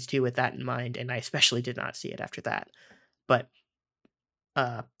rewatched Guardians 2 with that in mind, and I especially did not see it after that. But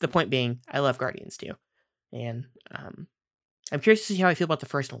the point being, I love Guardians 2, and I'm curious to see how I feel about the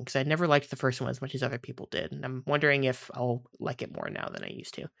first one, because I never liked the first one as much as other people did, and I'm wondering if I'll like it more now than I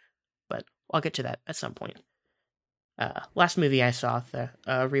used to. But I'll get to that at some point. Last movie I saw, the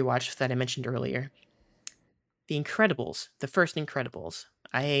rewatch that I mentioned earlier, The Incredibles, the first Incredibles.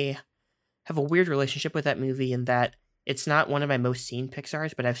 I have a weird relationship with that movie in that it's not one of my most seen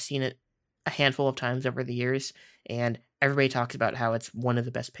Pixar's, but I've seen it a handful of times over the years, and everybody talks about how it's one of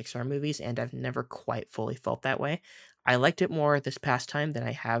the best Pixar movies, and I've never quite fully felt that way. I liked it more this past time than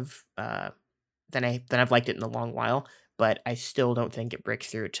I have than I've liked it in a long while, but I still don't think it breaks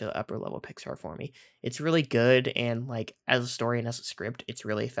through to upper level Pixar for me. It's really good, and like as a story and as a script, it's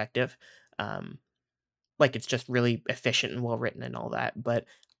really effective. Like it's just really efficient and well written and all that, but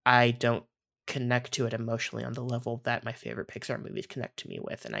I don't connect to it emotionally on the level that my favorite Pixar movies connect to me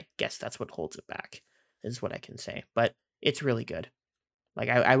with, and I guess that's what holds it back, is what I can say. But it's really good. Like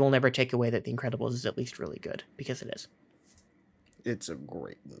I will never take away that The Incredibles is at least really good, because it is. It's a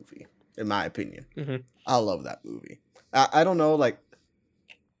great movie, in my opinion. Mm-hmm. I love that movie. I don't know, like,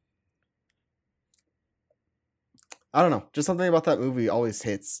 I don't know, just something about that movie always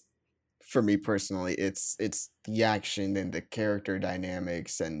hits for me personally. It's the action and the character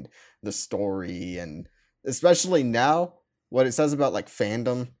dynamics and the story, and especially now what it says about like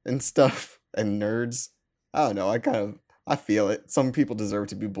fandom and stuff and nerds. I don't know, I feel it. Some people deserve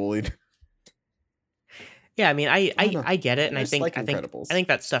to be bullied. Yeah, I mean, I get it, and I think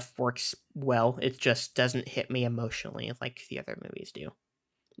that stuff works well. It just doesn't hit me emotionally like the other movies do,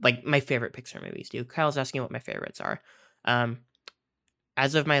 like my favorite Pixar movies do. Kyle's asking what my favorites are.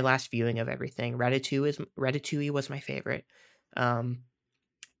 As of my last viewing of everything, Ratatouille was my favorite. I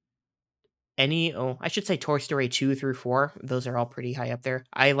should say Toy Story 2 through 4. Those are all pretty high up there.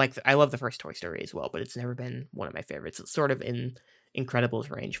 I love the first Toy Story as well, but it's never been one of my favorites. It's sort of in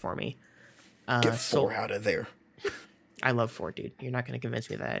Incredibles range for me. Get 4 out of there. I love 4, dude. You're not going to convince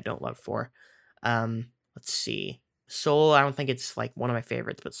me that I don't love 4. Let's see. Soul, I don't think it's like one of my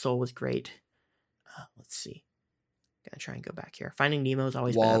favorites, but Soul was great. Let's see. Gotta try and go back here. Finding Nemo is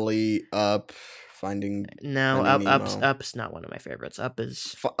always Wall-E, Up, Finding No, Finding Up's not one of my favorites. Up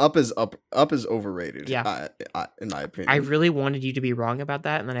is overrated. Yeah, in my opinion. I really wanted you to be wrong about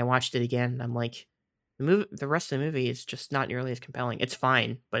that, and then I watched it again, and I'm like, the rest of the movie is just not nearly as compelling. It's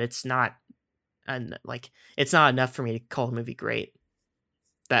fine, but it's not, and like, it's not enough for me to call the movie great.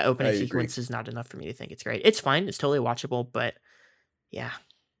 That opening sequence is not enough for me to think it's great. It's fine. It's totally watchable, but yeah,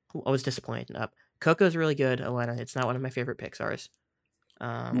 I was disappointed in Up. Coco's really good, Elena. It's not one of my favorite Pixar's.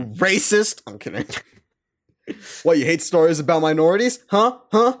 Racist. I'm kidding. What, you hate stories about minorities? Huh?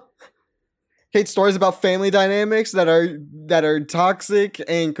 Hate stories about family dynamics that are toxic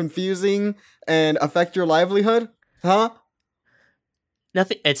and confusing and affect your livelihood? Huh?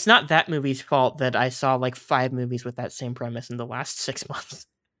 Nothing. It's not that movie's fault that I saw like 5 movies with that same premise in the last 6 months.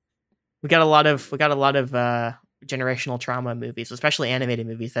 We got a lot of generational trauma movies, especially animated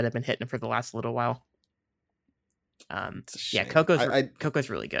movies that have been hitting for the last little while. Yeah,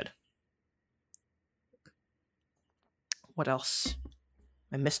 Coco's really good. What else?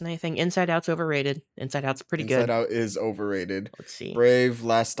 Am I missing anything? Inside Out's overrated. Inside Out's pretty good. Inside Out is overrated. Let's see. Brave,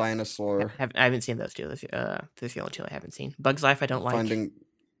 Last Dinosaur. I haven't seen those two. Those are the only two I haven't seen. Bugs Life I don't like.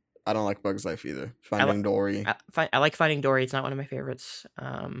 I don't like Bugs Life either. Finding Dory. I like Finding Dory. It's not one of my favorites.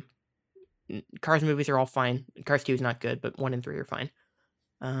 Cars movies are all fine. Cars 2 is not good, but 1 and 3 are fine.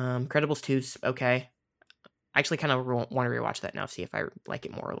 Incredibles 2's okay. I actually kind of want to rewatch that now, see if I like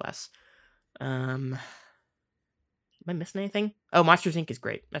it more or less. Am I missing anything? Oh, Monsters Inc. is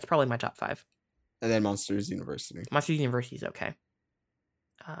great. That's probably my top 5. And then Monsters University. Monsters University is okay.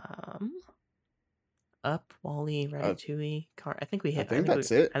 Up, Wall-E, Ratatouille, Car. I think we hit. I think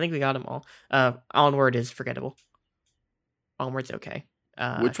that's it. I think we got them all. Onward is forgettable. Onward's okay.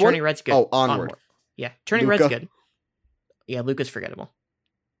 Which Turning one? Red's good. Oh, Onward. Yeah, Turning Red's good. Yeah, Luca's forgettable.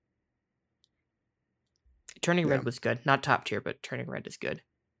 Turning Red was good. Not top tier, but Turning Red is good.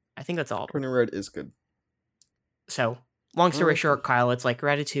 I think that's all. Turning Red is good. So, long story short, Kyle, it's like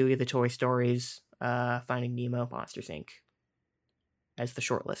Ratatouille, the Toy Stories, Finding Nemo, Monsters Inc. as the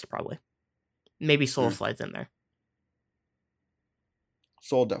short list, probably. Maybe Soul slides in there.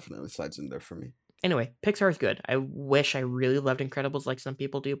 Soul definitely slides in there for me. Anyway, Pixar's good. I wish I really loved Incredibles like some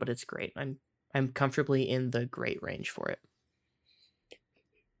people do, but it's great. I'm comfortably in the great range for it.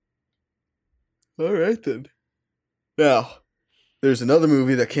 All right, then. Now, there's another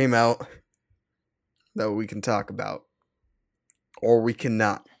movie that came out that we can talk about. Or we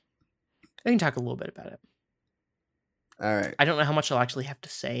cannot. I can talk a little bit about it. All right. I don't know how much I'll actually have to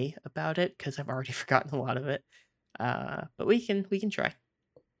say about it, because I've already forgotten a lot of it. But we can try.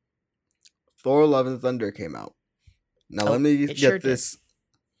 Thor: Love and Thunder came out. Now let me get this.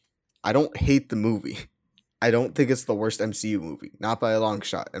 I don't hate the movie. I don't think it's the worst MCU movie. Not by a long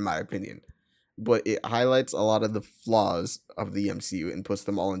shot, in my opinion. But it highlights a lot of the flaws of the MCU and puts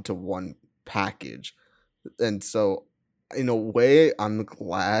them all into one package. And so, in a way, I'm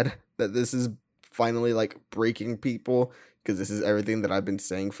glad that this is finally like breaking people, because this is everything that I've been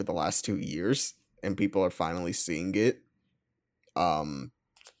saying for the last 2 years, and people are finally seeing it.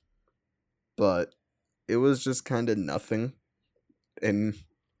 But it was just kind of nothing, and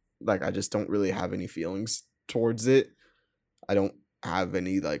like I just don't really have any feelings towards it. I don't have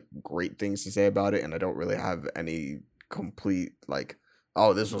any like great things to say about it, and I don't really have any complete like,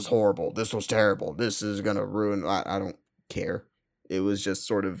 oh, this was horrible, this was terrible, this is gonna ruin. I don't care. It was just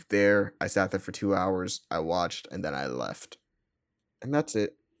sort of there. I sat there for 2 hours, I watched, and then I left, and that's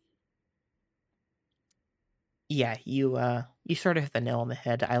it. Yeah, you sort of hit the nail on the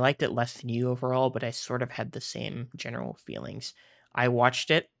head. I liked it less than you overall, but I sort of had the same general feelings. I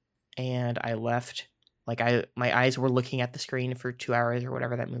watched it and I left. Like my eyes were looking at the screen for 2 hours or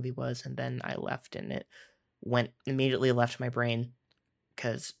whatever that movie was, and then I left, and it immediately left my brain,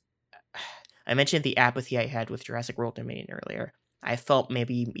 because I mentioned the apathy I had with Jurassic World Dominion earlier. I felt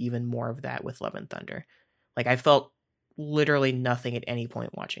maybe even more of that with Love and Thunder. Like I felt literally nothing at any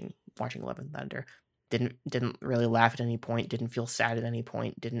point watching Love and Thunder. Didn't really laugh at any point, didn't feel sad at any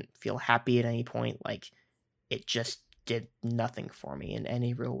point, didn't feel happy at any point. Like it just did nothing for me in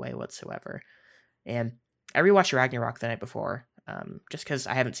any real way whatsoever. And I rewatched Ragnarok the night before, just because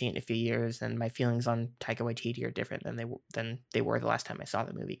I haven't seen it in a few years, and my feelings on Taika Waititi are different than they were the last time I saw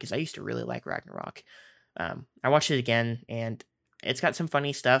the movie, because I used to really like Ragnarok. I watched it again, and it's got some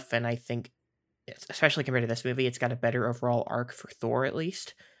funny stuff, and I think, especially compared to this movie, it's got a better overall arc for Thor, at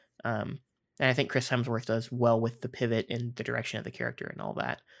least. And I think Chris Hemsworth does well with the pivot in the direction of the character and all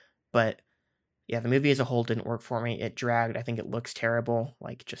that. But yeah, the movie as a whole didn't work for me. It dragged. I think it looks terrible.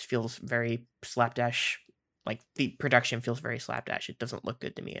 Like, it just feels very slapdash Like, the production feels very slapdash. It doesn't look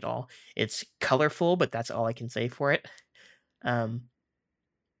good to me at all. It's colorful, but that's all I can say for it.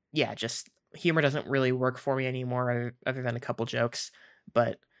 Yeah, just humor doesn't really work for me anymore, other than a couple jokes.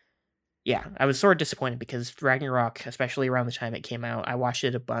 But yeah, I was sort of disappointed because Ragnarok, especially around the time it came out, I watched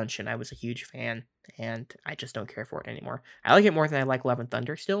it a bunch and I was a huge fan, and I just don't care for it anymore. I like it more than I like Love and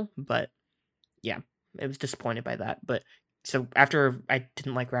Thunder still, but yeah, I was disappointed by that. But so after I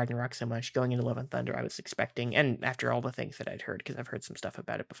didn't like Ragnarok so much, going into Love and Thunder, I was expecting, and after all the things that I'd heard, because I've heard some stuff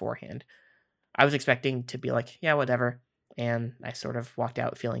about it beforehand, I was expecting to be like, yeah, whatever. And I sort of walked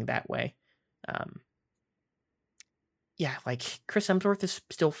out feeling that way. Yeah, like Chris Hemsworth is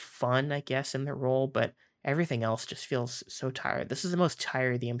still fun, I guess, in the role, but everything else just feels so tired. This is the most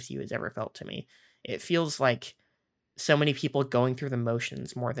tired the MCU has ever felt to me. It feels like so many people going through the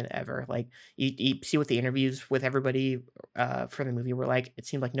motions more than ever. Like you see what the interviews with everybody for the movie were like. It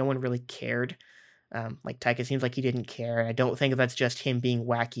seemed like no one really cared. Like Taika seems like he didn't care. And I don't think that's just him being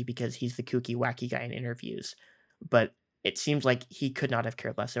wacky because he's the kooky, wacky guy in interviews. But it seems like he could not have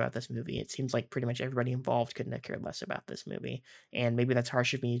cared less about this movie. It seems like pretty much everybody involved couldn't have cared less about this movie. And maybe that's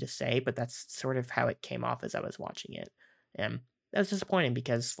harsh of me to say, but that's sort of how it came off as I was watching it. And that was disappointing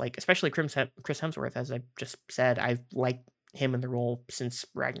because, like, especially Chris Hemsworth, as I just said, I've liked him in the role since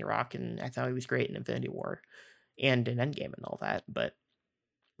Ragnarok, and I thought he was great in Infinity War and in Endgame and all that. But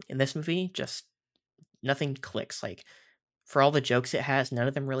in this movie, just nothing clicks. Like, for all the jokes it has, none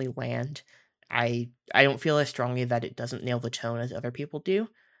of them really land. I don't feel as strongly that it doesn't nail the tone as other people do,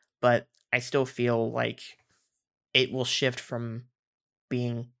 but I still feel like it will shift from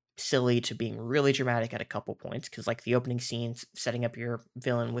being silly to being really dramatic at a couple points, because like the opening scenes setting up your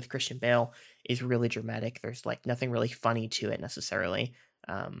villain with Christian Bale is really dramatic. There's like nothing really funny to it necessarily.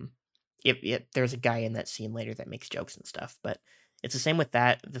 There's a guy in that scene later that makes jokes and stuff, but it's the same with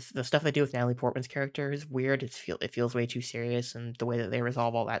that. The stuff they do with Natalie Portman's character is weird. It feels way too serious, and the way that they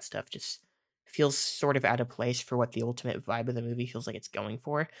resolve all that stuff just feels sort of out of place for what the ultimate vibe of the movie feels like it's going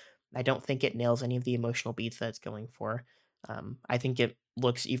for. I don't think it nails any of the emotional beats that it's going for. I think it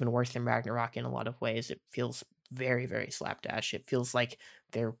looks even worse than Ragnarok in a lot of ways. It feels very, very slapdash. It feels like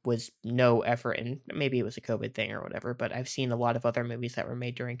there was no effort, and maybe it was a COVID thing or whatever, but I've seen a lot of other movies that were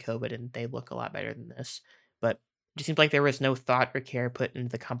made during COVID and they look a lot better than this. But it just seems like there was no thought or care put into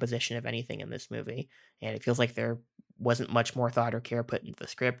the composition of anything in this movie, and it feels like there wasn't much more thought or care put into the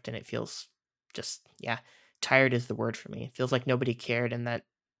script, and it feels just, yeah, tired is the word for me. It feels like nobody cared, and that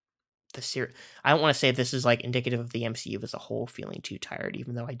I don't want to say this is like indicative of the MCU as a whole feeling too tired,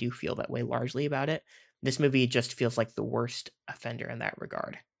 even though I do feel that way largely about it. This movie just feels like the worst offender in that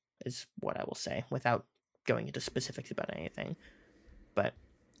regard, is what I will say, without going into specifics about anything. But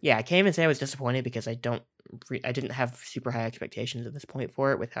yeah, I can't even say I was disappointed because I didn't have super high expectations at this point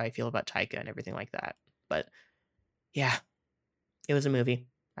for it with how I feel about Taika and everything like that. But yeah, it was a movie.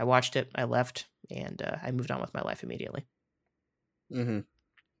 I watched it, I left, and I moved on with my life immediately. Mm-hmm.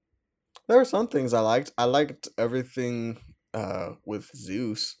 There were some things I liked. I liked everything with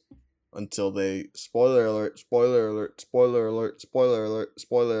Zeus until they spoiler alert,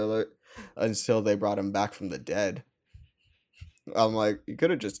 until they brought him back from the dead. I'm like, you could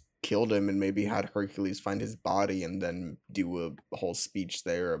have just killed him and maybe had Hercules find his body and then do a whole speech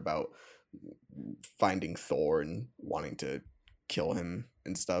there about finding Thor and wanting to kill him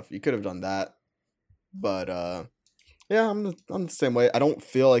and stuff. You could have done that. But yeah, I'm the same way. I don't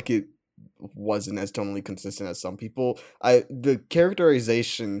feel like it wasn't as tonally consistent as some people. The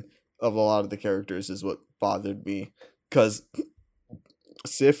characterization of a lot of the characters is what bothered me, because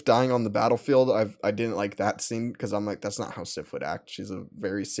Sif dying on the battlefield, I didn't like that scene because I'm like, that's not how Sif would act. She's a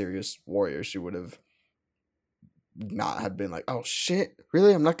very serious warrior. She would have not have been like, oh shit,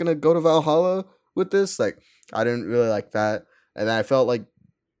 really? I'm not gonna go to Valhalla with this? Like, I didn't really like that. And then I felt like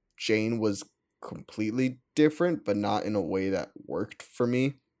Jane was completely different, but not in a way that worked for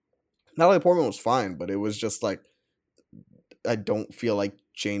me. Natalie Portman was fine, but it was just like, I don't feel like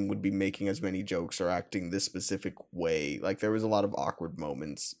Jane would be making as many jokes or acting this specific way. Like, there was a lot of awkward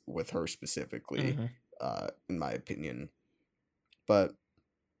moments with her specifically, in my opinion. But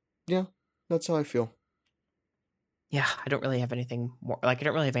yeah, that's how I feel. Yeah, I don't really have anything more. Like, I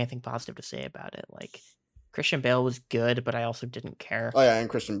don't really have anything positive to say about it. Like, Christian Bale was good, but I also didn't care. Oh yeah, and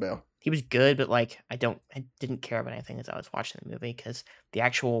Christian Bale. He was good, but like I didn't care about anything as I was watching the movie, because the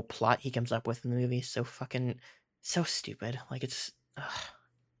actual plot he comes up with in the movie is so stupid. Like, it's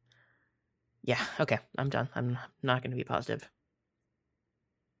yeah, okay, I'm done. I'm not going to be positive.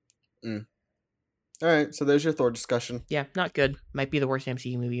 All right, so there's your Thor discussion. Yeah, not good. Might be the worst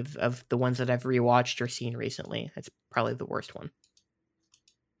MCU movie of the ones that I've rewatched or seen recently. It's probably the worst one.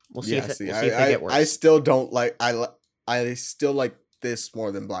 We'll see if they get worse. I still don't like. I still like this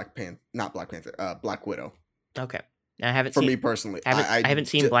more than Black Widow. Okay. Me personally, I haven't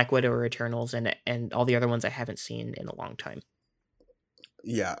seen Black Widow or Eternals, and all the other ones I haven't seen in a long time.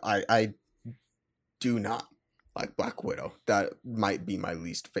 Yeah, I do not like Black Widow. That might be my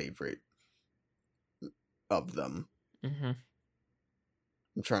least favorite of them. Mm-hmm.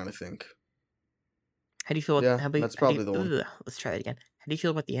 I'm trying to think. How do you feel? That's probably the one. Let's try that again. How do you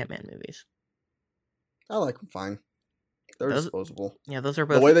feel about the Ant-Man movies? I like them fine. They're disposable. Yeah, those are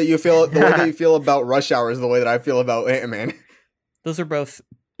both. The way that you feel about Rush Hour is the way that I feel about Ant-Man. Those are both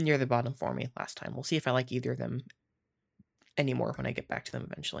near the bottom for me last time. We'll see if I like either of them anymore when I get back to them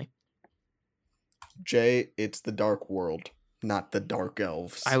eventually. Jay, it's the Dark World, not the Dark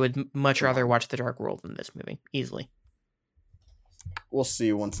Elves. I would much rather watch the Dark World than this movie, easily. We'll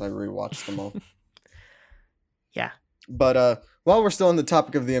see once I rewatch them all. Yeah. But while we're still on the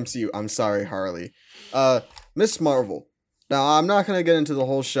topic of the MCU, I'm sorry, Harley. Miss Marvel. Now, I'm not going to get into the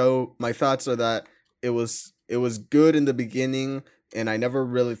whole show. My thoughts are that it was good in the beginning, and I never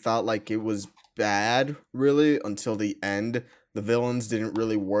really thought like it was bad, really, until the end. The villains didn't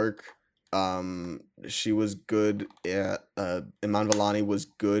really work. She was good. Iman Vellani was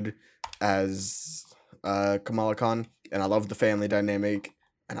good as Kamala Khan, and I loved the family dynamic,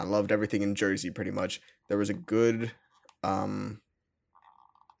 and I loved everything in Jersey, pretty much. There was a good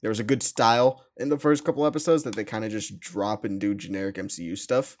style in the first couple episodes that they kind of just drop and do generic MCU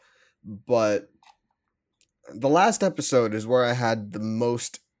stuff. But the last episode is where I had the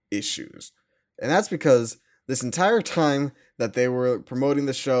most issues. And that's because this entire time that they were promoting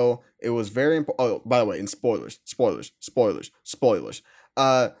the show, it was very important. Oh, by the way, in spoilers.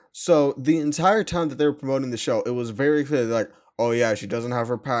 So the entire time that they were promoting the show, it was very clear, like, oh yeah, she doesn't have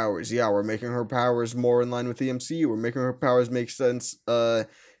her powers. Yeah, we're making her powers more in line with the MCU. We're making her powers make sense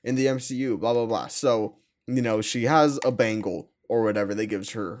in the MCU, blah, blah, blah. So, she has a bangle or whatever that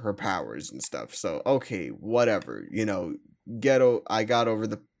gives her powers and stuff. So, okay, whatever. I got over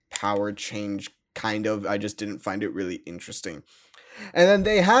the power change, kind of. I just didn't find it really interesting. And then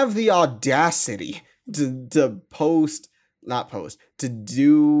they have the audacity to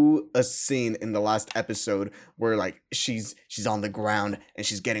do a scene in the last episode where like she's on the ground and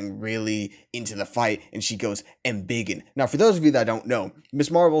she's getting really into the fight and she goes embiggen. Now, for those of you that don't know, Miss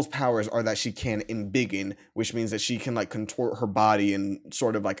Marvel's powers are that she can embiggen, which means that she can like contort her body in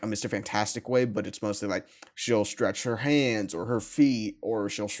sort of like a Mr. Fantastic way, but it's mostly like she'll stretch her hands or her feet or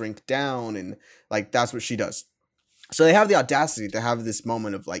she'll shrink down, and like that's what she does. So they have the audacity to have this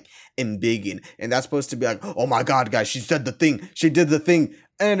moment of like embiggen, and that's supposed to be like, oh my god, guys, she said the thing, she did the thing,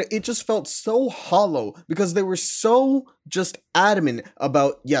 and it just felt so hollow because they were so just adamant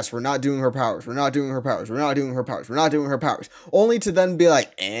about, yes, we're not doing her powers, only to then be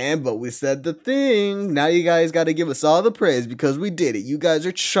like, but we said the thing, now you guys got to give us all the praise because we did it, you guys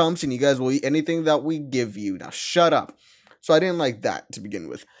are chumps and you guys will eat anything that we give you, now shut up. So I didn't like that to begin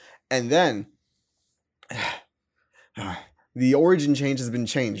with, and then the origin change has been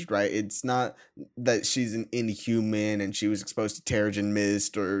changed, right? It's not that she's an Inhuman and she was exposed to Terrigen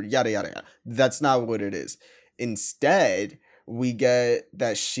Mist or yada yada yada. That's not what it is. Instead, we get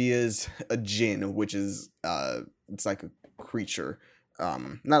that she is a Jinn, which is it's like a creature.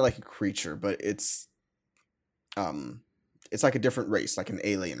 Not like a creature, but it's like a different race, like an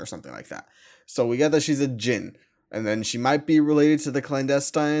alien or something like that. So we get that she's a Jinn, and then she might be related to the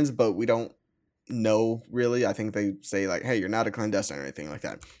clandestines, but we don't know really. I think they say like, hey, you're not a clandestine or anything like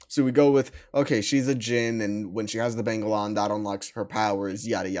that. So we go with, okay, she's a Jinn, and when she has the bangle on, that unlocks her powers,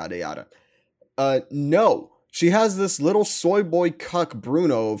 yada yada yada. No, she has this little soy boy cuck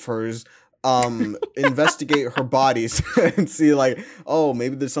Bruno of hers investigate her bodies and see like, oh,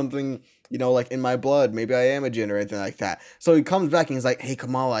 maybe there's something, like in my blood, maybe I am a Jinn or anything like that. So he comes back and he's like, hey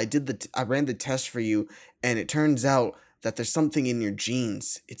Kamala, I ran the test for you, and it turns out that there's something in your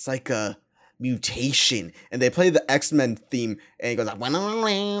genes. It's like a mutation, and they play the X-Men theme, and it goes like, and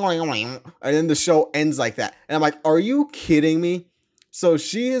then the show ends like that, and I'm like, are you kidding me? So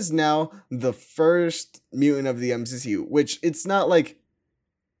she is now the first mutant of the MCU, which it's not like,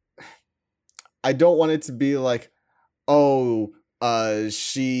 I don't want it to be like,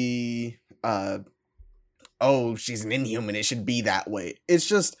 she's an Inhuman, it should be that way. It's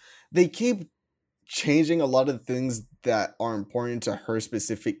just they keep changing a lot of things that are important to her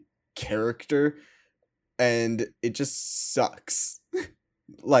specific character, and it just sucks.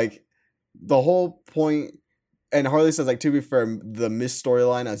 Like, the whole point, and Harley says, like, to be fair, the Mist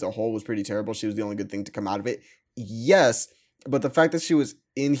storyline as a whole was pretty terrible. She was the only good thing to come out of it. Yes, but the fact that she was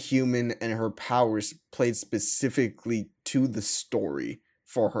Inhuman and her powers played specifically to the story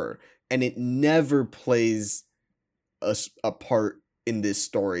for her, and it never plays a part in this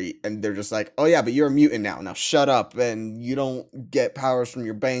story, and they're just like, oh yeah, but you're a mutant now shut up, and you don't get powers from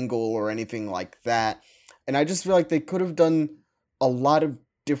your bangle or anything like that. And I just feel like they could have done a lot of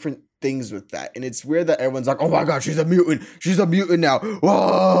different things with that. And it's weird that everyone's like, oh my god, she's a mutant now,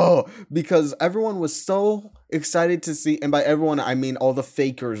 whoa, because everyone was so excited to see, and by everyone I mean all the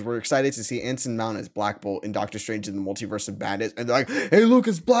fakers were excited to see Anson Mount as Black Bolt in Doctor Strange in the Multiverse of Madness, and they're like, hey, look,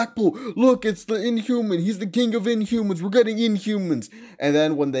 it's Black Bolt, look, it's the Inhuman, he's the king of Inhumans, we're getting Inhumans. And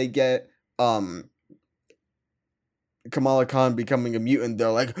then when they get Kamala Khan becoming a mutant, they're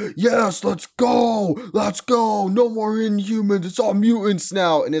like, yes, let's go, no more Inhumans, it's all mutants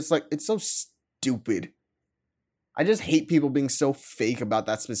now. And it's like, it's so stupid. I just hate people being so fake about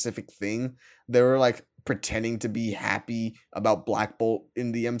that specific thing. They were like pretending to be happy about Black Bolt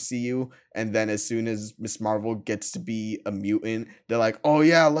in the MCU, and then as soon as Ms. Marvel gets to be a mutant, they're like, oh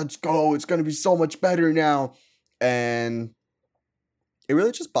yeah, let's go, it's gonna be so much better now. And it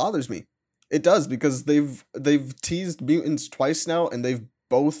really just bothers me. It does, because they've teased mutants twice now, and they've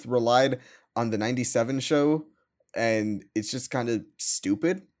both relied on the 97 show, and it's just kind of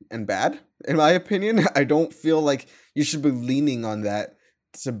stupid and bad, in my opinion. I don't feel like you should be leaning on that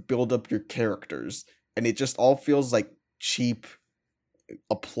to build up your characters, and it just all feels like cheap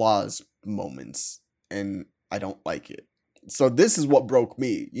applause moments, and I don't like it. So this is what broke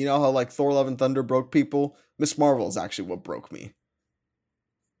me. You know how like Thor: Love and Thunder broke people? Ms. Marvel is actually what broke me.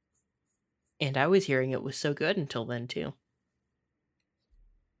 And I was hearing it was so good until then, too.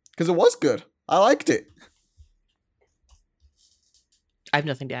 Because it was good. I liked it. I have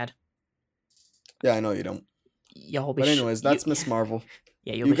nothing to add. Yeah, I know you don't. But anyways, that's Ms. Marvel.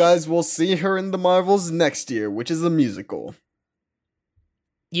 Yeah, you guys will see her in the Marvels next year, which is a musical.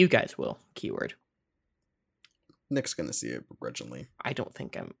 You guys will. Keyword. Nick's gonna see it begrudgingly. I don't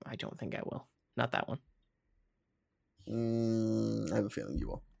think I will. Not that one. I have a feeling you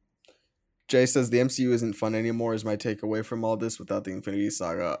will. Jay says the MCU isn't fun anymore is my takeaway from all this without the Infinity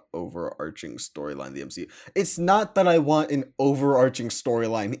Saga overarching storyline. The MCU. It's not that I want an overarching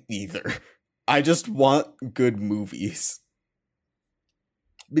storyline either. I just want good movies.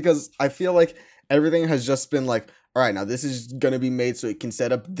 Because I feel like everything has just been like, all right, now this is going to be made so it can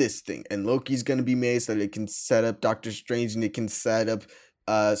set up this thing. And Loki's going to be made so that it can set up Doctor Strange and it can set up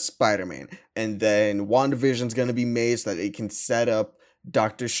Spider-Man. And then WandaVision's going to be made so that it can set up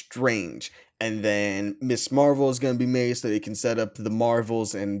Doctor Strange, and then Ms. Marvel is going to be made so they can set up the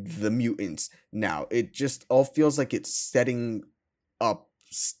Marvels and the mutants. Now, it just all feels like it's setting up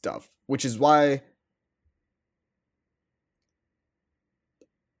stuff, which is why,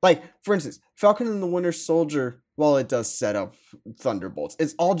 like, for instance, Falcon and the Winter Soldier, while it does set up Thunderbolts,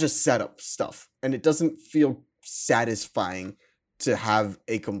 it's all just set up stuff, and it doesn't feel satisfying to have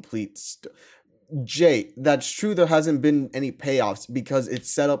a complete Jay, that's true, there hasn't been any payoffs because it's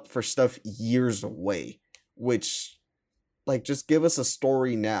set up for stuff years away, which, like, just give us a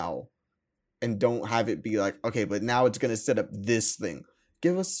story now and don't have it be like, okay, but now it's going to set up this thing.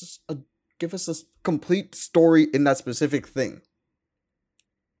 Give us a complete story in that specific thing.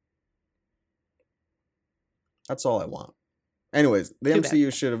 That's all I want. Anyways, the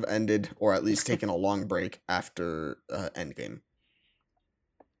MCU should have ended, or at least taken a long break after Endgame.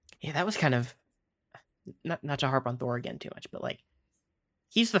 Yeah, that was kind of... Not to harp on Thor again too much, but like,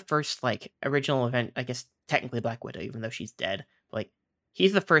 he's the first like original event. I guess technically Black Widow, even though she's dead. But, like,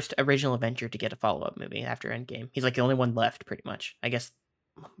 he's the first original Avenger to get a follow-up movie after Endgame. He's like the only one left, pretty much. I guess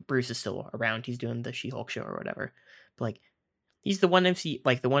Bruce is still around. He's doing the She-Hulk show or whatever. But like, he's the one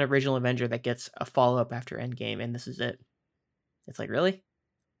the one original Avenger that gets a follow-up after Endgame, and this is it. It's like, really?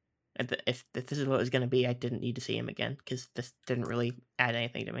 If this is what it was going to be, I didn't need to see him again because this didn't really add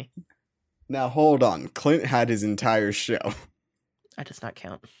anything to me. Now, hold on. Clint had his entire show. That does not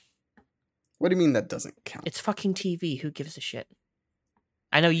count. What do you mean that doesn't count? It's fucking TV. Who gives a shit?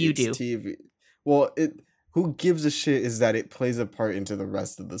 I know you do. TV. Well, who gives a shit is that it plays a part into the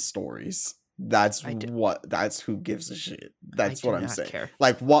rest of the stories. That's who gives a shit. That's what I'm saying. Care.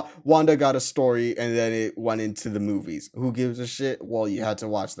 Like, Wanda got a story and then it went into the movies. Who gives a shit? Well, you had to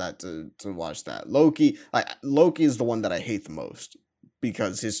watch that to watch that. Loki is the one that I hate the most,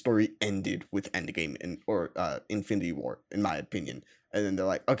 because his story ended with Endgame or Infinity War, in my opinion. And then they're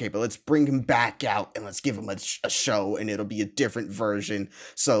like, okay, but let's bring him back out and let's give him a show, and it'll be a different version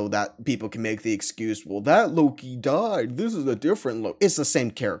so that people can make the excuse, well, that Loki died. This is a different Loki. It's the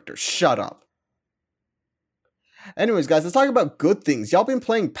same character. Shut up. Anyways, guys, let's talk about good things. Y'all been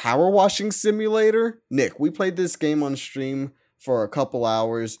playing Power Washing Simulator? Nick, we played this game on stream for a couple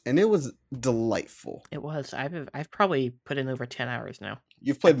hours, and it was delightful. It was. I've probably put in over 10 hours now.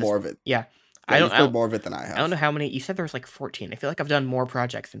 You've played more of it. Yeah. You've played more of it than I have. I don't know how many. You said there was like 14. I feel like I've done more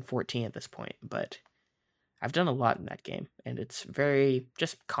projects than 14 at this point, but I've done a lot in that game, and it's very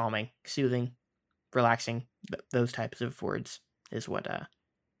just calming, soothing, relaxing. Those types of words is what I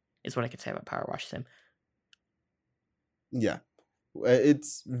can say about Power Wash Sim. Yeah.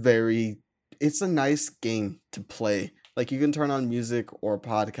 It's a nice game to play. Like, you can turn on music or a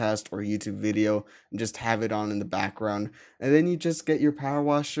podcast or a YouTube video and just have it on in the background. And then you just get your power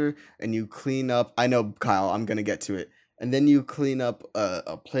washer and you clean up. I know, Kyle, I'm going to get to it. And then you clean up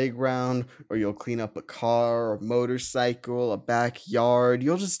a playground, or you'll clean up a car or motorcycle, a backyard.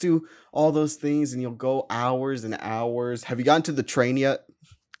 You'll just do all those things and you'll go hours and hours. Have you gotten to the train yet?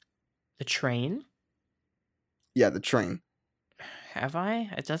 The train? Yeah, the train. Have I?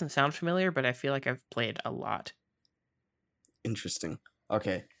 It doesn't sound familiar, but I feel like I've played a lot. Interesting.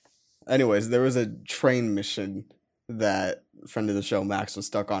 Okay. Anyways, there was a train mission that friend of the show Max was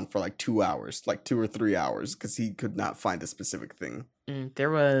stuck on for like 2 hours, like 2 or 3 hours, because he could not find a specific thing.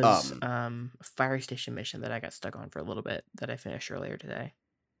 There was a fire station mission that I got stuck on for a little bit that I finished earlier today.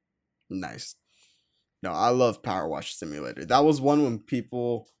 Nice. No, I love Power Wash Simulator. That was one when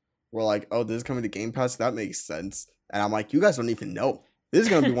people were like, "Oh, this is coming to Game Pass. That makes sense." And I'm like, "You guys don't even know. This is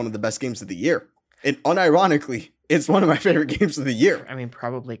gonna be one of the best games of the year." And unironically, it's one of my favorite games of the year. I mean,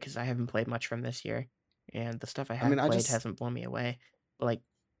 probably because I haven't played much from this year, and the stuff I have played hasn't blown me away. But like,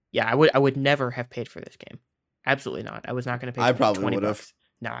 yeah, I would never have paid for this game. Absolutely not. I was not going to pay. I probably would have.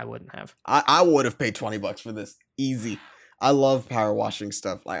 No, I wouldn't have. I would have paid $20 for this. Easy. I love power washing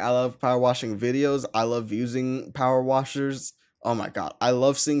stuff. Like, I love power washing videos. I love using power washers. Oh my god, I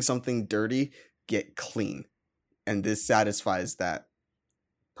love seeing something dirty get clean, and this satisfies that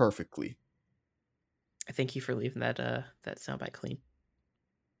perfectly. Thank you for leaving that soundbite clean.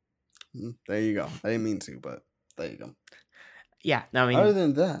 There you go. I didn't mean to, but there you go. Yeah, no, I mean, other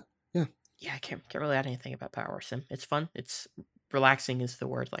than that, yeah, I can't really add anything about Power Wash Sim. It's fun. It's relaxing is the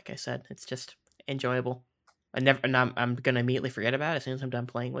word. Like I said, it's just enjoyable. I'm gonna immediately forget about it as soon as I'm done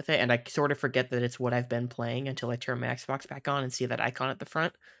playing with it, and I sort of forget that it's what I've been playing until I turn my Xbox back on and see that icon at the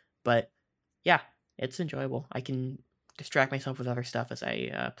front. But yeah, it's enjoyable. I can distract myself with other stuff as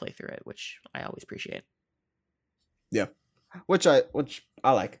I play through it, which I always appreciate. Yeah, which I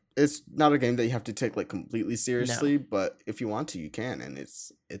like. It's not a game that you have to take like completely seriously, but if you want to, you can, and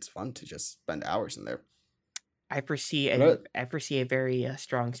it's fun to just spend hours in there. I foresee a very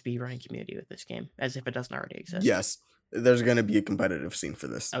strong speedrunning community with this game, as if it doesn't already exist. Yes, there's going to be a competitive scene for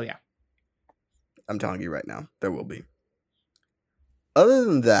this. Oh yeah, I'm telling you right now, there will be. Other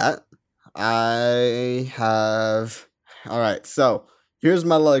than that, I have. All right, so here's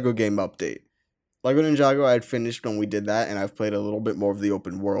my Lego game update. Lego Ninjago I had finished when we did that, and I've played a little bit more of the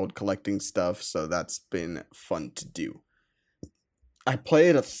open world collecting stuff, so that's been fun to do. I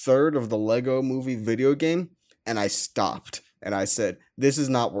played a third of the Lego Movie video game, and I stopped, and I said, this is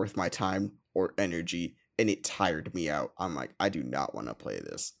not worth my time or energy, and it tired me out. I'm like, I do not want to play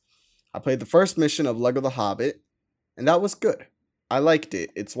this. I played the first mission of Lego The Hobbit, and that was good. I liked it.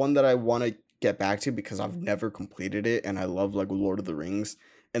 It's one that I want to get back to because I've never completed it, and I love Lego Lord of the Rings,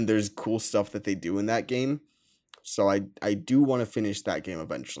 and there's cool stuff that they do in that game, so I do want to finish that game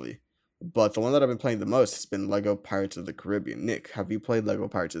eventually. But the one that I've been playing the most has been Lego Pirates of the Caribbean. Nick, have you played Lego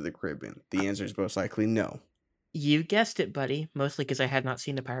Pirates of the Caribbean? The answer is most likely no. You guessed it, buddy. Mostly because I had not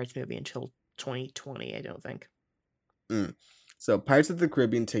seen the Pirates movie until 2020, I don't think. So Pirates of the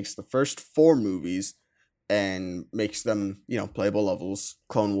Caribbean takes the first 4 movies and makes them, playable levels.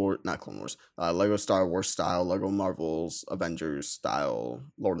 Lego Star Wars style, Lego Marvel's Avengers style,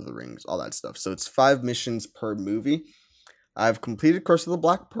 Lord of the Rings, all that stuff. So it's 5 missions per movie. I've completed Curse of the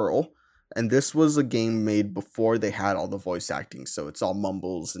Black Pearl, and this was a game made before they had all the voice acting, so it's all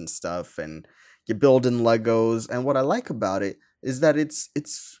mumbles and stuff, and you build in Legos, and what I like about it is that it's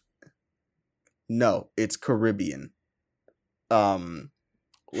Caribbean.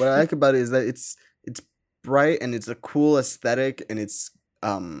 What I like about it is that it's bright, and it's a cool aesthetic, and it's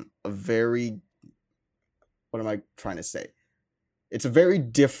a very, what am I trying to say? It's a very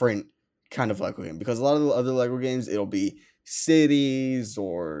different kind of Lego game, because a lot of the other Lego games, it'll be cities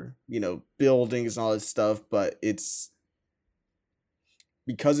or buildings and all that stuff, but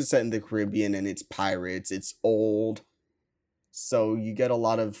because it's set in the Caribbean and it's pirates, it's old, so you get a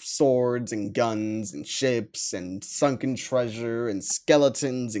lot of swords and guns and ships and sunken treasure and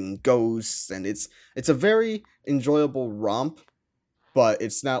skeletons and ghosts, and it's a very enjoyable romp, but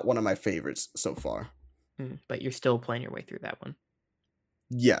it's not one of my favorites so far. But you're still playing your way through that one.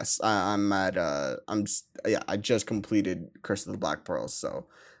 Yes, I'm at I just completed Curse of the Black Pearl, so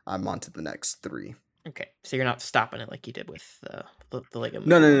I'm on to the next 3. Okay, so you're not stopping it like you did with the Lego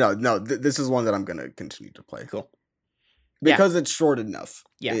Movie. No. This is one that I'm gonna continue to play. Cool. Because it's short enough.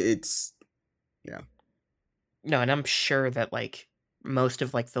 Yeah. It's No, and I'm sure that like most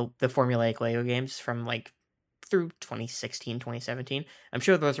of like the formulaic Lego games from like through 2016, 2017, I'm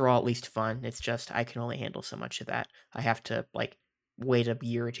sure those are all at least fun. It's just I can only handle so much of that. I have to like wait a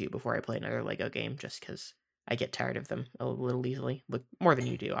year or 2 before I play another Lego game just because I get tired of them a little easily. Look, more than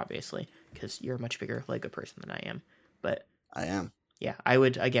you do, obviously, because you're a much bigger Lego person than I am. But I am. Yeah, I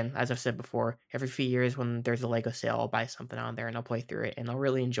would, again, as I've said before, every few years when there's a Lego sale, I'll buy something on there and I'll play through it and I'll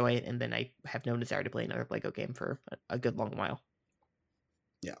really enjoy it. And then I have no desire to play another Lego game for a good long while.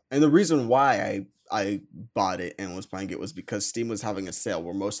 Yeah, and the reason why I bought it and was playing it was because Steam was having a sale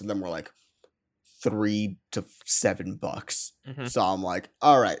where most of them were like $3 to $7. Mm-hmm. So I'm like,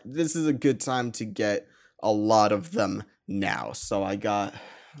 all right, this is a good time to get a lot of them now. So I got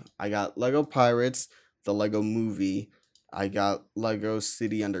Lego Pirates, the Lego Movie, I got Lego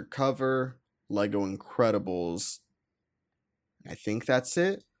City Undercover, Lego Incredibles. I think that's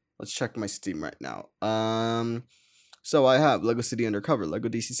it. Let's check my Steam right now. So I have Lego City Undercover, Lego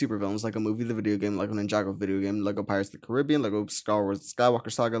DC Supervillains, Lego Movie the video game, Lego Ninjago video game, Lego Pirates of the Caribbean, Lego Star Wars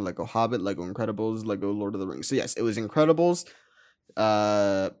Skywalker Saga, Lego Hobbit, Lego Incredibles, Lego Lord of the Rings. So yes, it was Incredibles,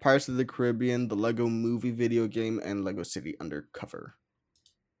 Pirates of the Caribbean, the Lego Movie video game, and Lego City Undercover.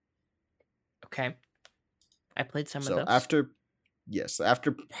 Okay. I played some of those. So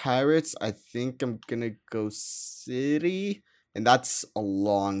after Pirates, I think I'm gonna go City, and that's a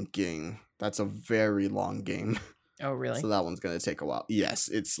long game. That's a very long game. Oh, really? So that one's gonna take a while. Yes,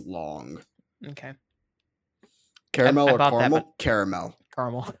 it's long. Okay. Caramel or caramel? That, caramel.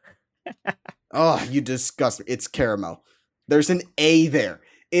 Caramel. Oh, you disgust me. It's caramel. There's an A there.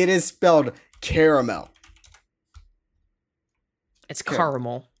 It is spelled caramel. It's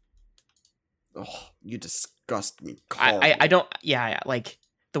caramel. Oh, you disgust me. I don't. Yeah, like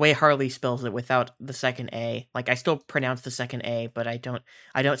the way Harley spells it without the second A. Like I still pronounce the second A, but I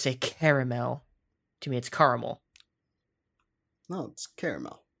don't say caramel. To me, it's caramel. No, it's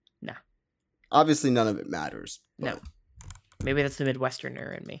caramel. Nah. Obviously, none of it matters. No. Maybe that's the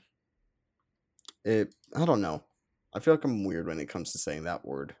Midwesterner in me. I don't know. I feel like I'm weird when it comes to saying that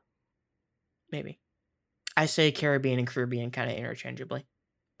word. Maybe. I say Caribbean and Caribbean kind of interchangeably.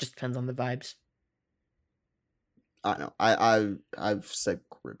 Just depends on the vibes. I know. I've said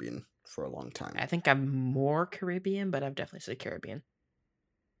Caribbean for a long time. I think I'm more Caribbean, but I've definitely said Caribbean.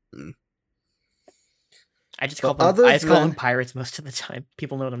 I just call them pirates most of the time.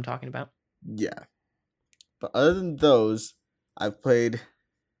 People know what I'm talking about. Yeah. But other than those, I've played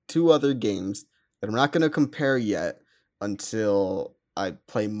 2 other games that I'm not going to compare yet until I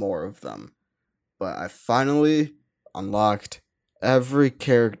play more of them. But I finally unlocked every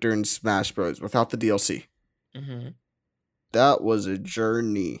character in Smash Bros. Without the DLC. Mm-hmm. That was a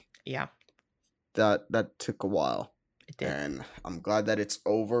journey. Yeah. That took a while. It did. And I'm glad that it's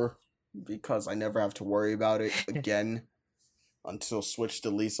over because I never have to worry about it again until Switch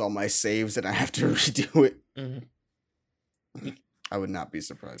deletes all my saves and I have to redo it. Mm-hmm. I would not be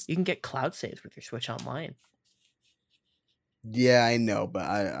surprised. You can get cloud saves with your Switch Online. Yeah, I know, but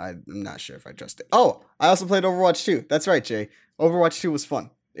I'm not sure if I trust it. Oh, I also played Overwatch 2. That's right, Jay. Overwatch 2 was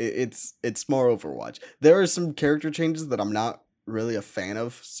fun. It's more Overwatch. There are some character changes that I'm not really a fan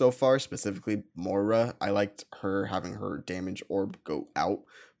of so far, specifically Moira. I liked her having her damage orb go out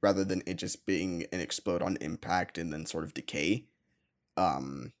rather than it just being an explode on impact and then sort of decay.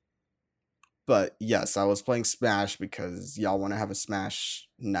 But yes, I was playing Smash because y'all want to have a Smash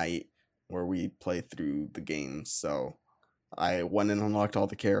night where we play through the game. So I went and unlocked all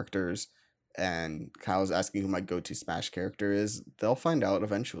the characters, and Kyle's asking who my go-to Smash character is. They'll find out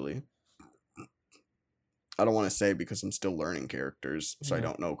eventually. I don't want to say because I'm still learning characters, so I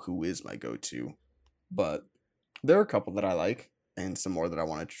don't know who is my go-to. But there are a couple that I like, and some more that I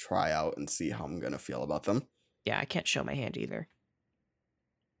want to try out and see how I'm going to feel about them. Yeah, I can't show my hand either.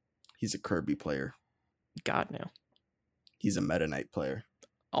 He's a Kirby player. God, no. He's a Meta Knight player.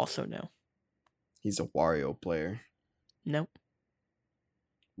 Also, no. He's a Wario player. Nope.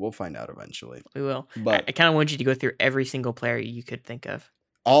 We'll find out eventually. We will. But I kind of want you to go through every single player you could think of.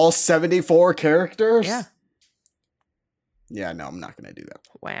 All 74 characters? Yeah. Yeah, no, I'm not going to do that.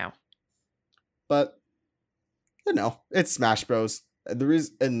 Wow. But, you know, it's Smash Bros.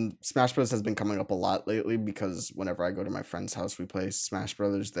 And Smash Bros has been coming up a lot lately because whenever I go to my friend's house, we play Smash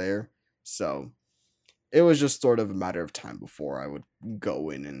Brothers there. So it was just sort of a matter of time before I would go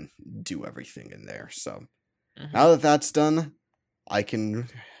in and do everything in there. So now that that's done, I can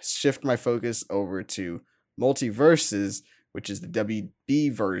shift my focus over to Multiverses, which is the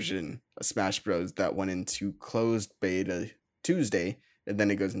WB version of Smash Bros. That went into closed beta Tuesday, and then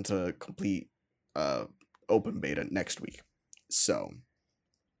it goes into complete open beta next week. So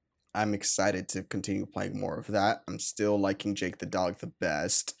I'm excited to continue playing more of that. I'm still liking Jake the Dog the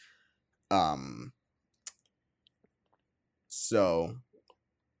best. So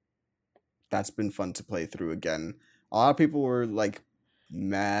that's been fun to play through again. A lot of people were like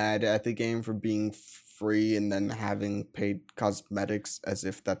mad at the game for being free and then having paid cosmetics, as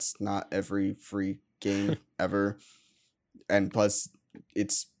if that's not every free game ever. And plus,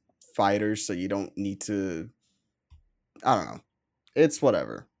 it's fighters, so you don't need to. I don't know. It's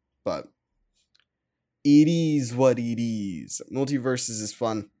whatever. But it is what it is. Multiverses is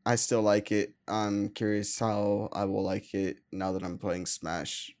fun. I still like it. I'm curious how I will like it now that I'm playing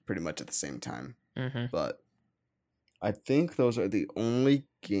Smash pretty much at the same time. Mm-hmm. But I think those are the only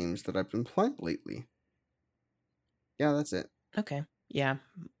games that I've been playing lately. Yeah, that's it. Okay. Yeah.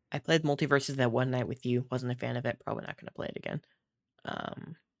 I played Multiverses that one night with you. Wasn't a fan of it. Probably not going to play it again.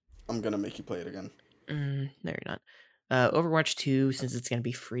 I'm going to make you play it again. No, you're not. Overwatch 2, since it's going to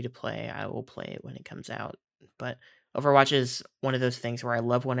be free to play, I will play it when it comes out. But Overwatch is one of those things where I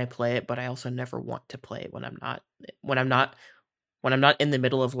love when I play it, but I also never want to play it when I'm not in the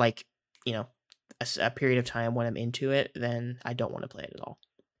middle of, like, you know, a period of time when I'm into it, then I don't want to play it at all.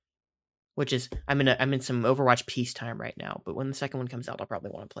 Which is, I'm in some Overwatch peacetime right now, but when the second one comes out, I'll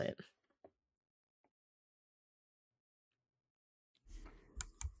probably want to play it.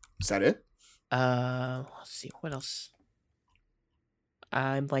 Is that it? Let's see, what else?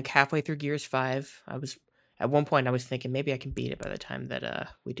 I'm like halfway through Gears 5. At one point I was thinking maybe I can beat it by the time that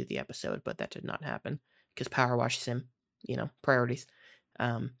we do the episode, but that did not happen because Power Wash Sim, priorities.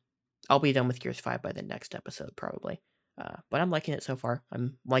 I'll be done with Gears 5 by the next episode probably. But I'm liking it so far.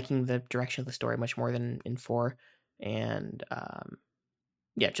 I'm liking the direction of the story much more than in 4, and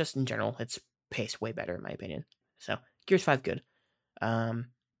yeah, just in general, it's paced way better in my opinion. So Gears 5 good.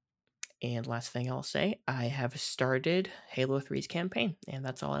 And last thing I'll say, I have started Halo 3's campaign, and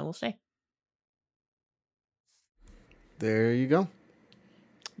that's all I will say. There you go.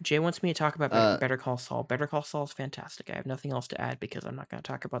 Jay wants me to talk about Better Call Saul. Better Call Saul is fantastic. I have nothing else to add because I'm not going to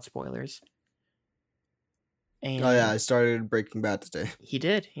talk about spoilers. And oh yeah, I started Breaking Bad today. He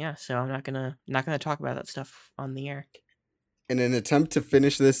did, yeah. So I'm not gonna talk about that stuff on the air. In an attempt to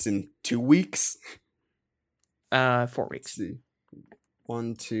finish this in 2 weeks. 4 weeks. Let's see,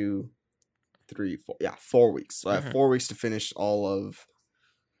 1, 2, 3, 4. Yeah, 4 weeks. So I have 4 weeks to finish all of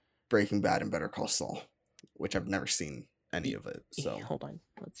Breaking Bad and Better Call Saul, which I've never seen any of it. So hold on,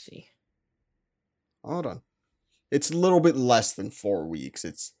 let's see. Hold on. It's a little bit less than 4 weeks.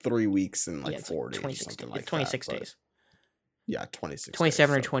 It's 3 weeks and 4 days, 26 something days. like 26 that. days. Yeah, 26.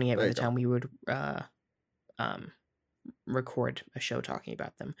 27 days, or 28 by the time we would record a show talking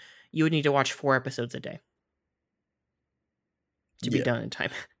about them. You would need to watch 4 episodes a day to be done in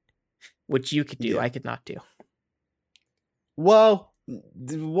time, which you could do. I could not do. Well,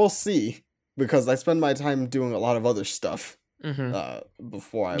 we'll see, because I spend my time doing a lot of other stuff.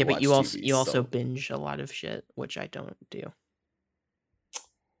 Before I watch but you TV, also binge a lot of shit, which I don't do.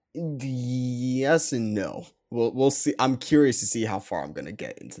 Yes and no. We'll see. I'm curious to see how far I'm gonna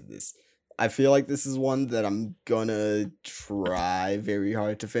get into this. I feel like this is one that I'm gonna try very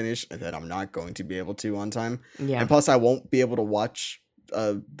hard to finish, and that I'm not going to be able to on time. Yeah. And plus, I won't be able to watch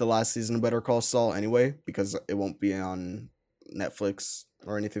the last season of Better Call Saul anyway, because it won't be on Netflix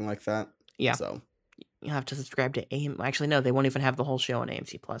or anything like that. Yeah. So you'll have to subscribe to AMC. Actually, no, they won't even have the whole show on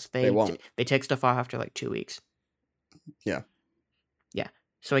AMC Plus. They won't. They take stuff off after like 2 weeks. Yeah. Yeah.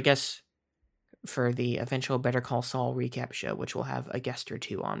 So I guess for the eventual Better Call Saul recap show, which will have a guest or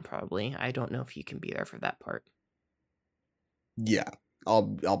 2 on probably, I don't know if you can be there for that part. Yeah.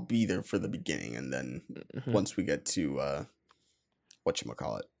 I'll be there for the beginning, and then once we get to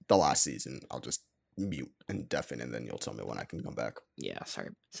whatchamacallit, the last season, I'll just mute and deafen, and then you'll tell me when I can come back. Yeah, sorry.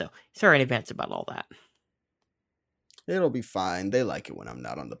 So sorry in advance about all that. It'll be fine. They like it when I'm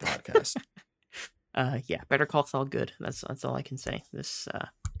not on the podcast. Yeah, Better Call Saul good. That's all I can say. This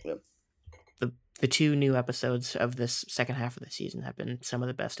yep. The 2 new episodes of this second half of the season have been some of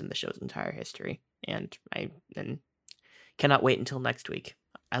the best in the show's entire history, and I cannot wait until next week.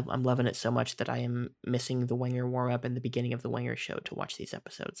 I'm loving it so much that I am missing the Wenger warm-up and the beginning of the Wenger show to watch these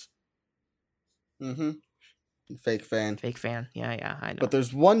episodes. Fake fan. Yeah, I know. But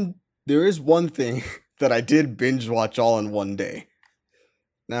there is one thing that I did binge watch all in one day.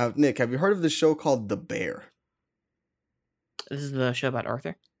 Now, Nick, have you heard of this show called The Bear? This is the show about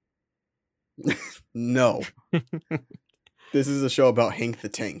Arthur? No. This is a show about Hank the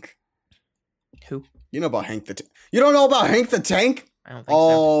Tank. Who? You know about Hank the Tank. You don't know about Hank the Tank? I don't think so.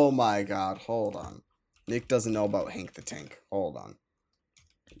 Oh my god, hold on. Nick doesn't know about Hank the Tank. Hold on.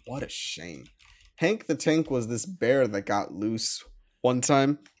 What a shame. Hank the Tank was this bear that got loose one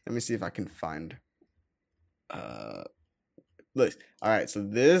time. Let me see if I can find. Look. Alright, so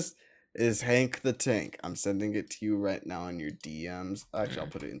this is Hank the Tank. I'm sending it to you right now in your DMs. Actually, I'll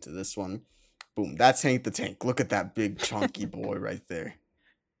put it into this one. Boom. That's Hank the Tank. Look at that big chunky boy right there.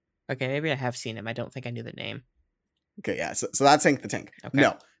 Okay, maybe I have seen him. I don't think I knew the name. Okay, yeah. So that's Hank the Tank. Okay.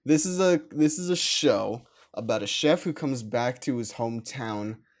 No, this is a show about a chef who comes back to his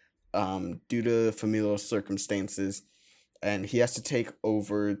hometown due to familial circumstances, and he has to take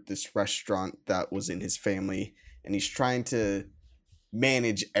over this restaurant that was in his family, and he's trying to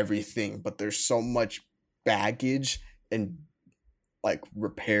manage everything, but there's so much baggage and like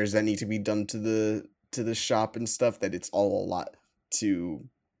repairs that need to be done to the shop and stuff that it's all a lot to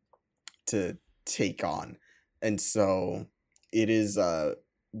take on. And so it is the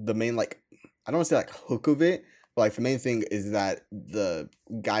main, like, I don't want to say like hook of it, but like the main thing is that the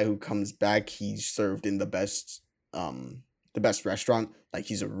guy who comes back, he's served in the best restaurant. Like,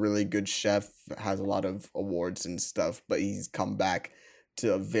 he's a really good chef, has a lot of awards and stuff, but he's come back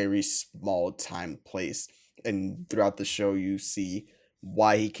to a very small time place. And throughout the show, you see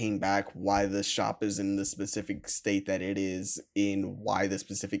why he came back, why the shop is in the specific state that it is in, why the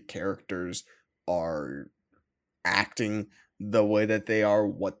specific characters are acting the way that they are,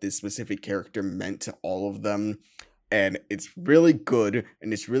 what this specific character meant to all of them. And it's really good,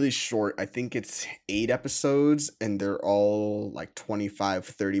 and it's really short. I think it's 8 episodes, and they're all like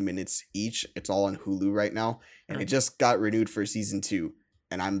 25-30 minutes each. It's all on Hulu right now, and it just got renewed for season 2.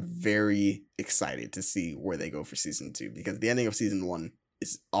 And I'm very excited to see where they go for season 2, because the ending of season 1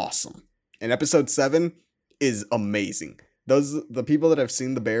 is awesome. And episode 7 is amazing. The people that have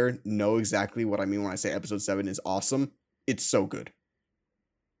seen The Bear know exactly what I mean when I say episode 7 is awesome. It's so good.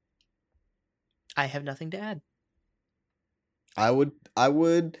 I have nothing to add. I would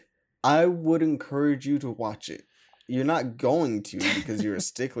encourage you to watch it. You're not going to, because you're a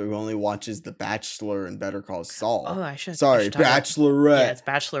stickler who only watches The Bachelor and Better Call Saul. Oh, I should. Sorry, Bachelorette. Yeah, it's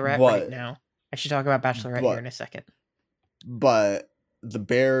Bachelorette right now. I should talk about Bachelorette here in a second. But The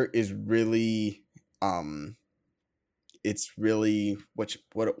Bear is really, it's really, what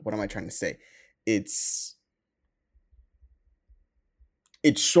am I trying to say? It's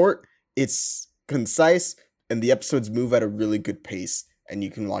short, it's concise, and the episodes move at a really good pace, and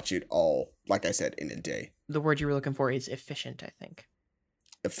you can watch it all, like I said, in a day. The word you were looking for is efficient, I think.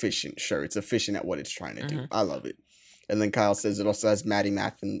 Efficient, sure. It's efficient at what it's trying to do. I love it. And then Kyle says it also has Matty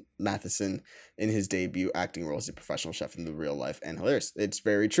Matheson in his debut acting role as a professional chef in the real life, and hilarious. It's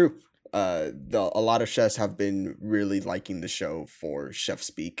very true. A lot of chefs have been really liking the show for chef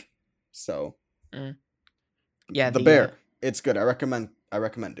speak. So, yeah, The Bear, it's good. I recommend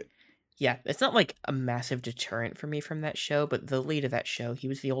it. Yeah, it's not like a massive deterrent for me from that show, but the lead of that show, he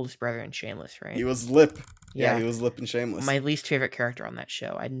was the oldest brother in Shameless, right? He was Lip. Yeah, he was Lip in Shameless. My least favorite character on that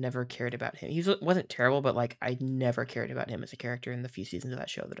show. I never cared about him. He wasn't terrible, but like I never cared about him as a character in the few seasons of that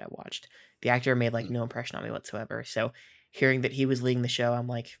show that I watched. The actor made like no impression on me whatsoever. So hearing that he was leading the show, I'm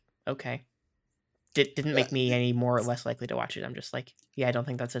like, okay. Didn't make me any more or less likely to watch it. I'm just like, yeah, I don't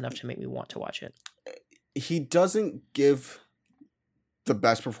think that's enough to make me want to watch it. He doesn't give the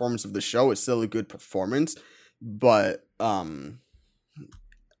best performance of the show. It's still a good performance, but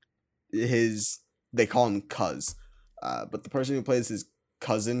they call him Cuz, but the person who plays his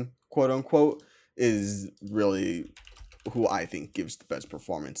cousin, quote unquote, is really who I think gives the best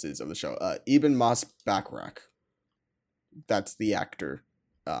performances of the show. Eben Moss Bachrach, that's the actor.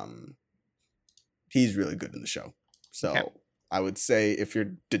 He's really good in the show. So okay. I would say if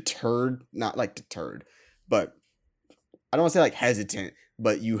you're deterred, not like deterred, but I don't want to say like hesitant,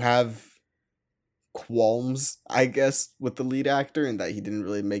 but you have qualms, I guess, with the lead actor and that he didn't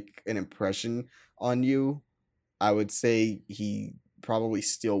really make an impression on you, I would say he probably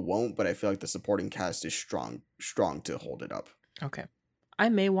still won't, but I feel like the supporting cast is strong to hold it up. Okay. I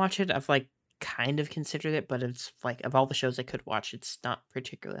may watch it. I've like kind of considered it, but it's like of all the shows I could watch, it's not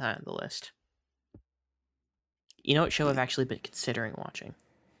particularly high on the list. You know what show I've actually been considering watching?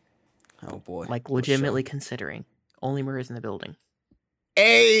 Oh boy. Like legitimately considering. Only Murders in the Building.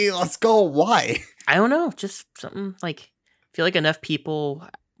 Hey, let's go. Why? I don't know. Just something like, I feel like enough people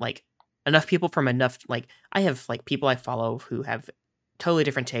from enough, like, I have like people I follow who have totally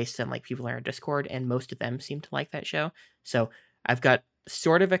different tastes than like people in our Discord, and most of them seem to like that show. So I've got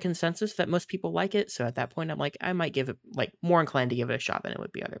sort of a consensus that most people like it. So at that point, I'm like, I might give it, like, more inclined to give it a shot than it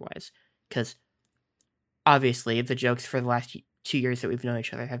would be otherwise. Because obviously the jokes for the last 2 years that we've known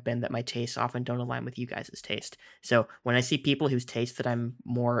each other have been that my tastes often don't align with you guys' taste. So when I see people whose taste that I'm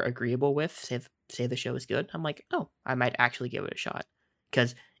more agreeable with say the show is good, I'm like, oh, I might actually give it a shot.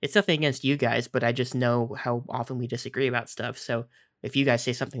 Because it's nothing against you guys, but I just know how often we disagree about stuff. So if you guys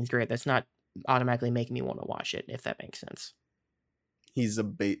say something's great, that's not automatically making me want to watch it, if that makes sense.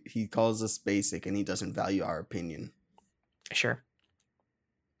 He calls us basic and he doesn't value our opinion. Sure.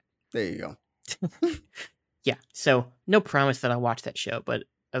 There you go. Yeah, so no promise that I'll watch that show, but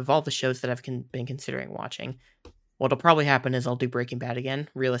of all the shows that I've been considering watching, what'll probably happen is I'll do Breaking Bad again,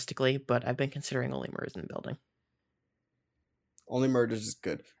 realistically, but I've been considering Only Murders in the Building. Only Murders is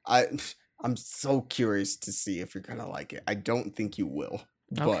good. I'm so curious to see if you're gonna like it. I don't think you will,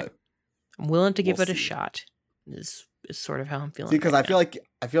 but I'm willing to give it a shot. Is sort of how I'm feeling. See, because I feel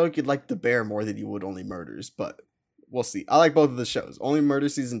like you'd like The Bear more than you would Only Murders, but we'll see. I like both of the shows. Only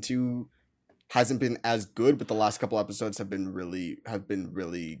Murders season 2 hasn't been as good, but the last couple episodes have been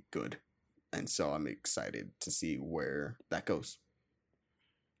really good, and so I'm excited to see where that goes.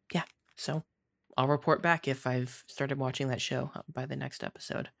 Yeah, so I'll report back if I've started watching that show by the next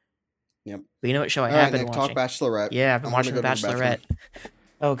episode. Yep. But you know what show I have been watching? Talk Bachelorette. Yeah, I've been watching The Bachelorette.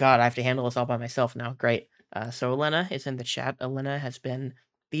 Oh God, I have to handle this all by myself now. Great. So Elena is in the chat. Elena has been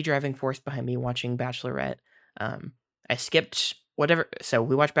the driving force behind me watching Bachelorette. I skipped whatever. So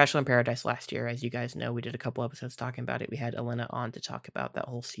we watched Bachelor in Paradise last year. As you guys know, we did a couple episodes talking about it. We had Elena on to talk about that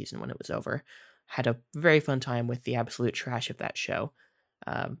whole season when it was over. Had a very fun time with the absolute trash of that show.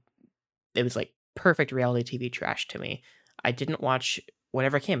 It was like perfect reality TV trash to me. I didn't watch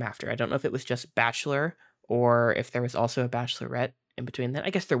whatever came after. I don't know if it was just Bachelor or if there was also a Bachelorette in between that. I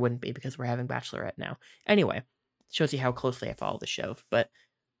guess there wouldn't be because we're having Bachelorette now. Anyway, shows you how closely I follow the show. But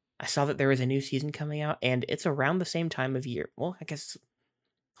I saw that there was a new season coming out, and it's around the same time of year. Well, I guess,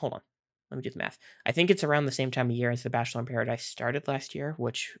 hold on. Let me do the math. I think it's around the same time of year as The Bachelor in Paradise started last year,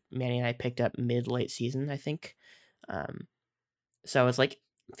 which Manny and I picked up mid-late season, I think. So I was like,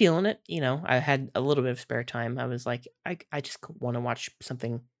 feeling it. You know, I had a little bit of spare time. I was like, I just want to watch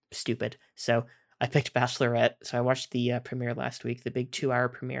something stupid. So I picked Bachelorette. So I watched the premiere last week, the big 2-hour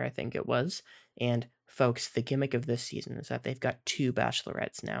premiere, I think it was. And folks, the gimmick of this season is that they've got 2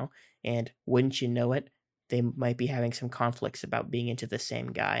 Bachelorettes now. And wouldn't you know it, they might be having some conflicts about being into the same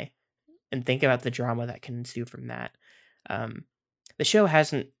guy. And think about the drama that can ensue from that. The show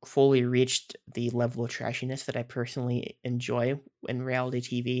hasn't fully reached the level of trashiness that I personally enjoy in reality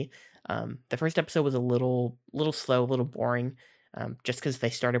TV. The first episode was a little slow, a little boring, just because they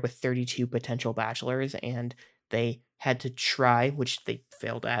started with 32 potential bachelors and they had to try, which they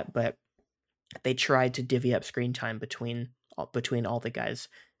failed at, but they tried to divvy up screen time between all the guys.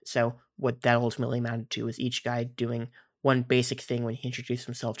 So what that ultimately amounted to was each guy doing one basic thing when he introduced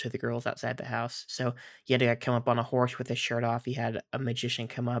himself to the girls outside the house. So he had a guy come up on a horse with his shirt off. He had a magician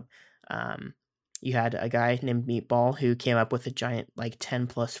come up. You had a guy named Meatball who came up with a giant, like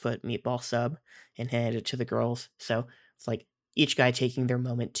 10+ foot meatball sub and handed it to the girls. So it's like each guy taking their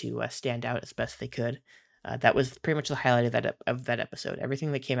moment to stand out as best they could. That was pretty much the highlight of that episode.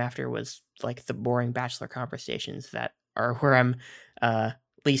 Everything that came after was like the boring bachelor conversations that are where I'm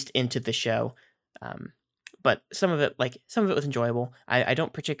least into the show. But some of it was enjoyable. I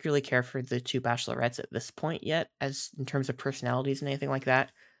don't particularly care for the 2 bachelorettes at this point yet, as in terms of personalities and anything like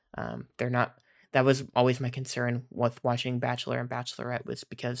that. They're not. That was always my concern with watching Bachelor and Bachelorette, was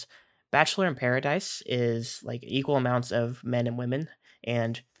because Bachelor in Paradise is like equal amounts of men and women,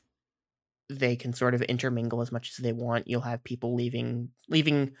 and they can sort of intermingle as much as they want. You'll have people leaving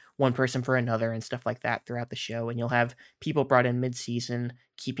one person for another and stuff like that throughout the show, and you'll have people brought in mid-season,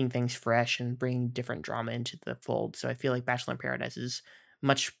 keeping things fresh and bringing different drama into the fold. So I feel like Bachelor in Paradise is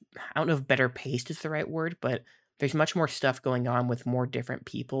much, I don't know if better paced is the right word, but there's much more stuff going on with more different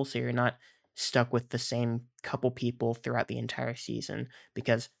people, so you're not stuck with the same couple people throughout the entire season,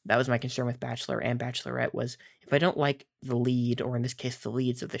 because that was my concern with Bachelor and Bachelorette, was if I don't like the lead, or in this case the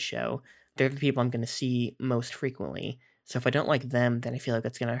leads of the show, they're the people I'm going to see most frequently. So if I don't like them, then I feel like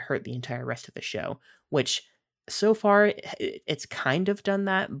that's going to hurt the entire rest of the show, which so far it's kind of done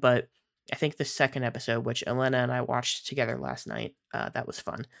that. But I think the second episode, which Elena and I watched together last night, that was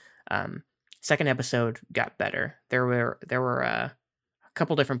fun. Second episode got better. There were a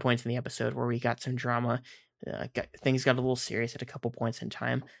couple different points in the episode where we got some drama. Things got a little serious at a couple points in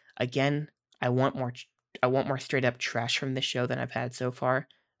time. Again, I want more straight up trash from this show than I've had so far.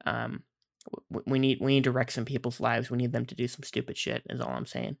 We need to wreck some people's lives. We need them to do some stupid shit, is all I'm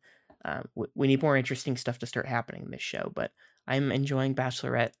saying. We need more interesting stuff to start happening in this show, but I'm enjoying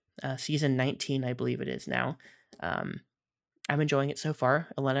Bachelorette. Season 19, I believe it is now. I'm enjoying it so far.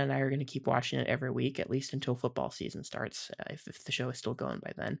 Elena and I are going to keep watching it every week, at least until football season starts, if the show is still going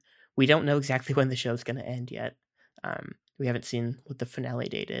by then. We don't know exactly when the show's going to end yet. We haven't seen what the finale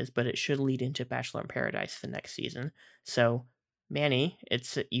date is, but it should lead into Bachelor in Paradise the next season. So, Manny,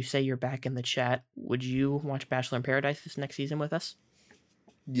 you say you're back in the chat. Would you watch Bachelor in Paradise this next season with us?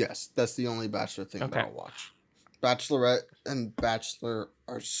 Yes, that's the only Bachelor thing that I'll watch. Bachelorette and Bachelor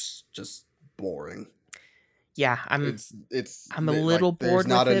are just boring. Yeah, I'm a little bored there's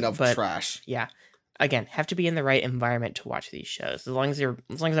not with enough it, but trash. Yeah, again, have to be in the right environment to watch these shows. As long as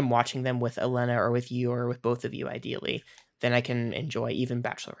I'm watching them with Elena or with you or with both of you, ideally, then I can enjoy even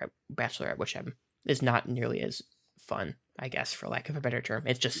Bachelorette, which is not nearly as fun, I guess, for lack of a better term.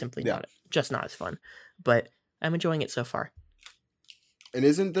 It's just simply not as fun. But I'm enjoying it so far. And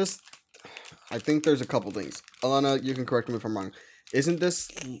isn't this? I think there's a couple things. Elena, you can correct me if I'm wrong. Isn't this?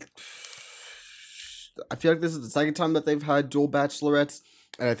 I feel like this is the second time that they've had dual Bachelorettes,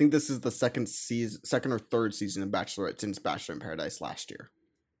 and I think this is the second or third season of Bachelorette since Bachelor in Paradise last year.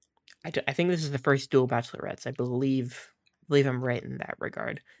 I think this is the first dual Bachelorettes. I believe I'm right in that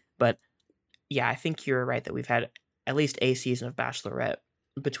regard. But yeah, I think you're right that we've had at least a season of Bachelorette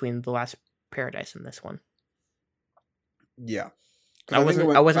between the last Paradise and this one. Yeah. I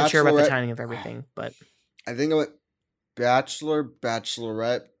wasn't sure about the timing of everything, but I think I went Bachelorette,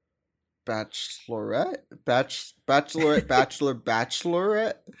 Bachelorette.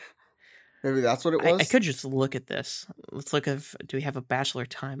 Maybe that's what it was. I could just look at this. Let's look at, do we have a Bachelor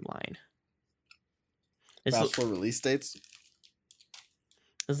timeline? Bachelor release dates?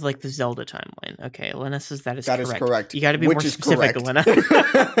 This is like the Zelda timeline. Okay, Elena says that is correct. You got to be more specific, Elena.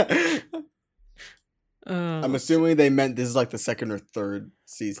 I'm assuming they meant this is like the second or third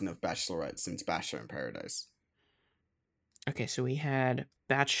season of Bachelorette since Bachelor in Paradise. Okay, so we had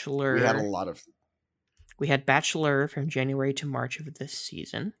Bachelor. We had a lot of. We had Bachelor from January to March of this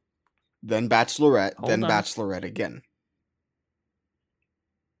season. Then Bachelorette, then Bachelorette again.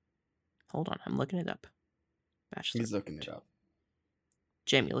 Hold on, I'm looking it up. Bachelor. He's looking it up.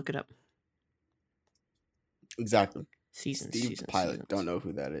 Jamie, look it up. Exactly. Steve the Pilot. Don't know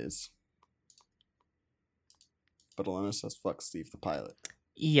who that is. But Elena says, "Fuck Steve the Pilot."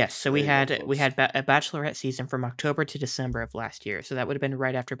 Yes, so we had a Bachelorette season from October to December of last year. So that would have been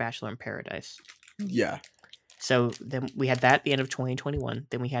right after Bachelor in Paradise. Yeah. So then we had that at the end of 2021.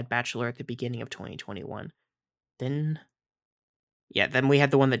 Then we had Bachelor at the beginning of 2021. Then we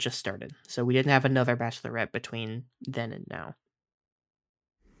had the one that just started. So we didn't have another Bachelorette between then and now.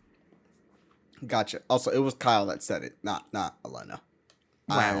 Gotcha. Also, it was Kyle that said it, not Elena.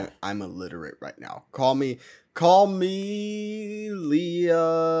 Wow. I'm illiterate right now. Call me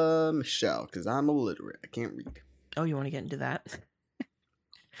Leah Michelle, because I'm illiterate. I can't read. Oh, you want to get into that?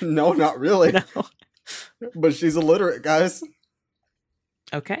 No, not really. No. But she's illiterate, guys.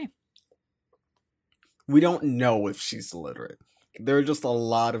 Okay. We don't know if she's illiterate. There are just a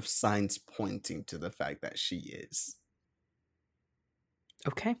lot of signs pointing to the fact that she is.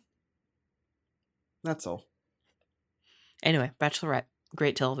 Okay. That's all. Anyway, Bachelorette.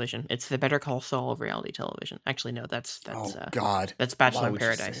 Great television. It's the Better Call Saul of reality television. Actually, no, that's God. That's Bachelor in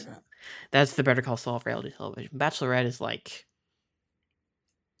Paradise. That's the Better Call Saul of reality television. Bachelorette is like,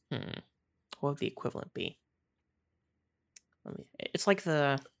 what would the equivalent be? It's like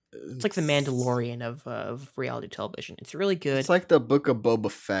the Mandalorian of reality television. It's really good. It's like the Book of Boba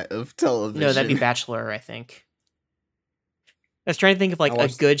Fett of television. No, that'd be Bachelor, I think. I was trying to think of like a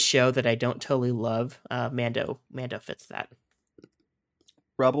good show that I don't totally love. Mando fits that.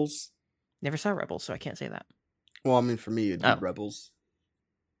 Rebels? Never saw Rebels, so I can't say that. Well, I mean, for me, it'd be Rebels.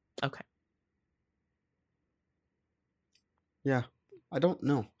 Okay. Yeah, I don't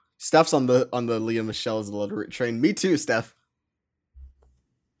know. Steph's on the Leah Michelle's illiterate train. Me too, Steph.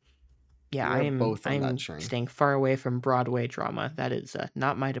 Yeah, I am staying far away from Broadway drama. That is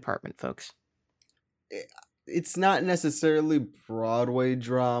not my department, folks. It's not necessarily Broadway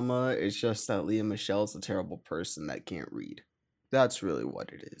drama. It's just that Leah Michelle's a terrible person that can't read. That's really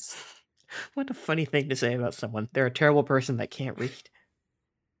what it is. What a funny thing to say about someone. They're a terrible person that can't read.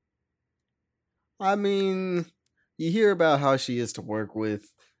 I mean, you hear about how she is to work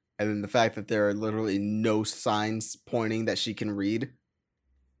with, and then the fact that there are literally no signs pointing that she can read.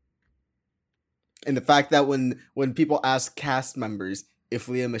 And the fact that when people ask cast members if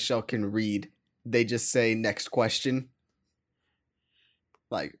Leah Michelle can read, they just say, "Next question."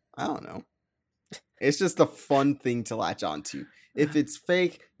 Like, I don't know. It's just a fun thing to latch onto. If it's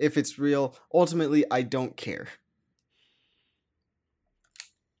fake, if it's real, ultimately, I don't care.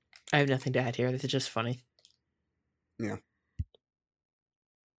 I have nothing to add here. This is just funny. Yeah.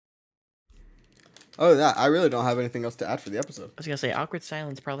 Oh, yeah. I really don't have anything else to add for the episode. I was going to say, awkward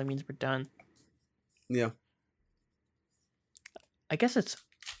silence probably means we're done. Yeah. I guess it's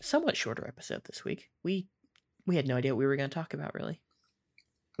a somewhat shorter episode this week. We had no idea what we were going to talk about, really.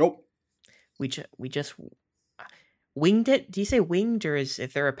 Nope. We just winged it. Do you say winged, or is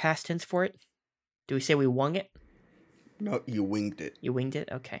there a past tense for it? Do we say we wung it? No, you winged it. You winged it?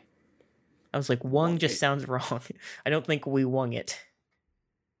 Okay. I was like, wung just sounds wrong. I don't think we wung it.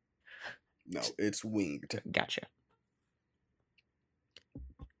 No, it's winged. Gotcha.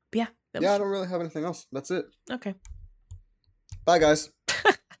 But yeah. I don't really have anything else. That's it. Okay. Bye, guys.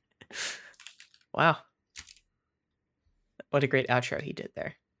 Wow. What a great outro he did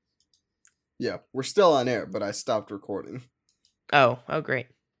there. Yeah, we're still on air, but I stopped recording. Oh, great.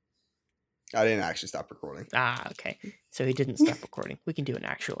 I didn't actually stop recording. Okay. So he didn't stop recording. We can do an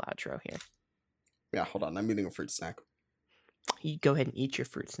actual outro here. Yeah, hold on. I'm eating a fruit snack. You go ahead and eat your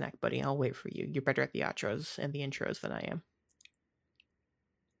fruit snack, buddy. I'll wait for you. You're better at the outros and the intros than I am.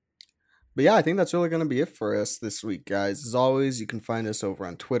 But yeah, I think that's really going to be it for us this week, guys. As always, you can find us over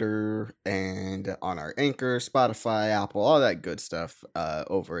on Twitter and on our Anchor, Spotify, Apple, all that good stuff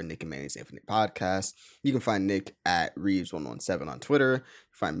over at Nick and Manny's Infinite Podcast. You can find Nick at Reeves117 on Twitter. You can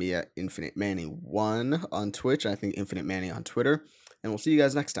find me at Infinite Manny1 on Twitch. And I think Infinite Manny on Twitter. And we'll see you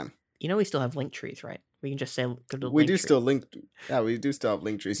guys next time. You know we still have link trees, right? We can just say go to we do still link. Yeah, we do still have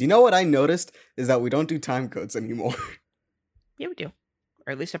link trees. You know what I noticed is that we don't do time codes anymore. Yeah, we do.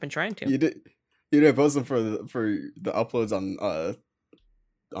 Or at least I've been trying to. You did post them for the uploads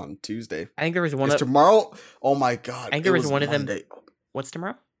on Tuesday. I think there was one tomorrow. Oh my god! I think there was one Monday. Of them. What's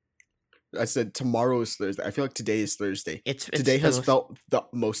tomorrow? I said tomorrow is Thursday. I feel like today is Thursday. Today has felt the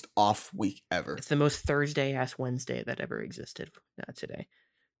most off week ever. It's the most Thursday-ass Wednesday that ever existed today.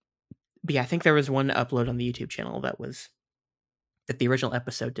 But yeah, I think there was one upload on the YouTube channel that the original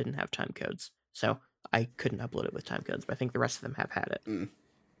episode didn't have time codes, so I couldn't upload it with time codes. But I think the rest of them have had it.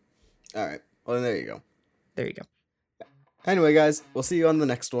 All right. Well, then there you go. There you go. Anyway, guys, we'll see you on the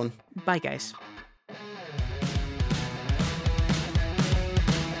next one. Bye, guys.